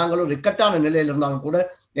போன நாங்கள் ஒரு இக்கட்டான நிலையில் இருந்தாலும் கூட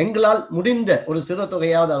எங்களால் முடிந்த ஒரு சிறு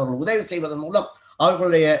தொகையாவது அவர்கள் உதவி செய்வதன் மூலம்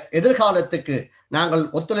அவர்களுடைய எதிர்காலத்துக்கு நாங்கள்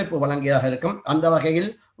ஒத்துழைப்பு வழங்கியதாக இருக்கும். அந்த வகையில்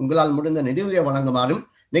உங்களால் முடிந்த நிதியுதவி வழங்குமாறும்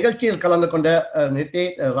நிகழ்ச்சியில் கலந்து கொண்ட நித்தி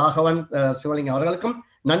ராகவன் சிவலிங்கம் அவர்களுக்கும்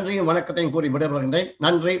நன்றியும் வணக்கத்தையும் கூறி விடைபெறுகின்றேன்.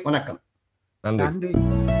 நன்றி, வணக்கம். நன்றி.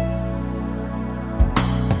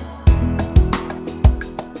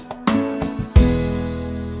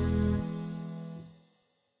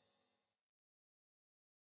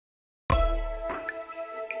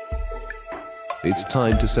 It's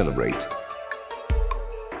time to celebrate.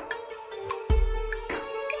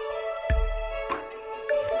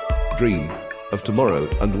 Dream of tomorrow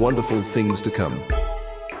and wonderful things to come.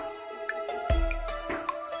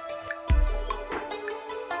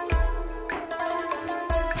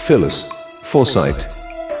 Phyllis Forsyth.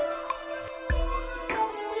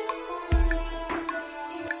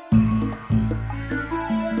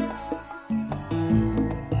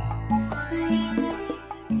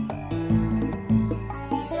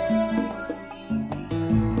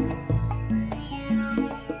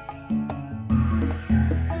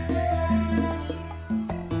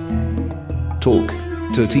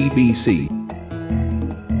 TALKTO TBC.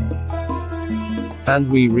 And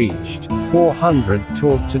we reached 400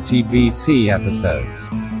 TALKTO TBC episodes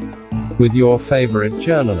with your favorite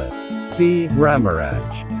journalist, V.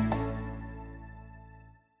 Ramaraj.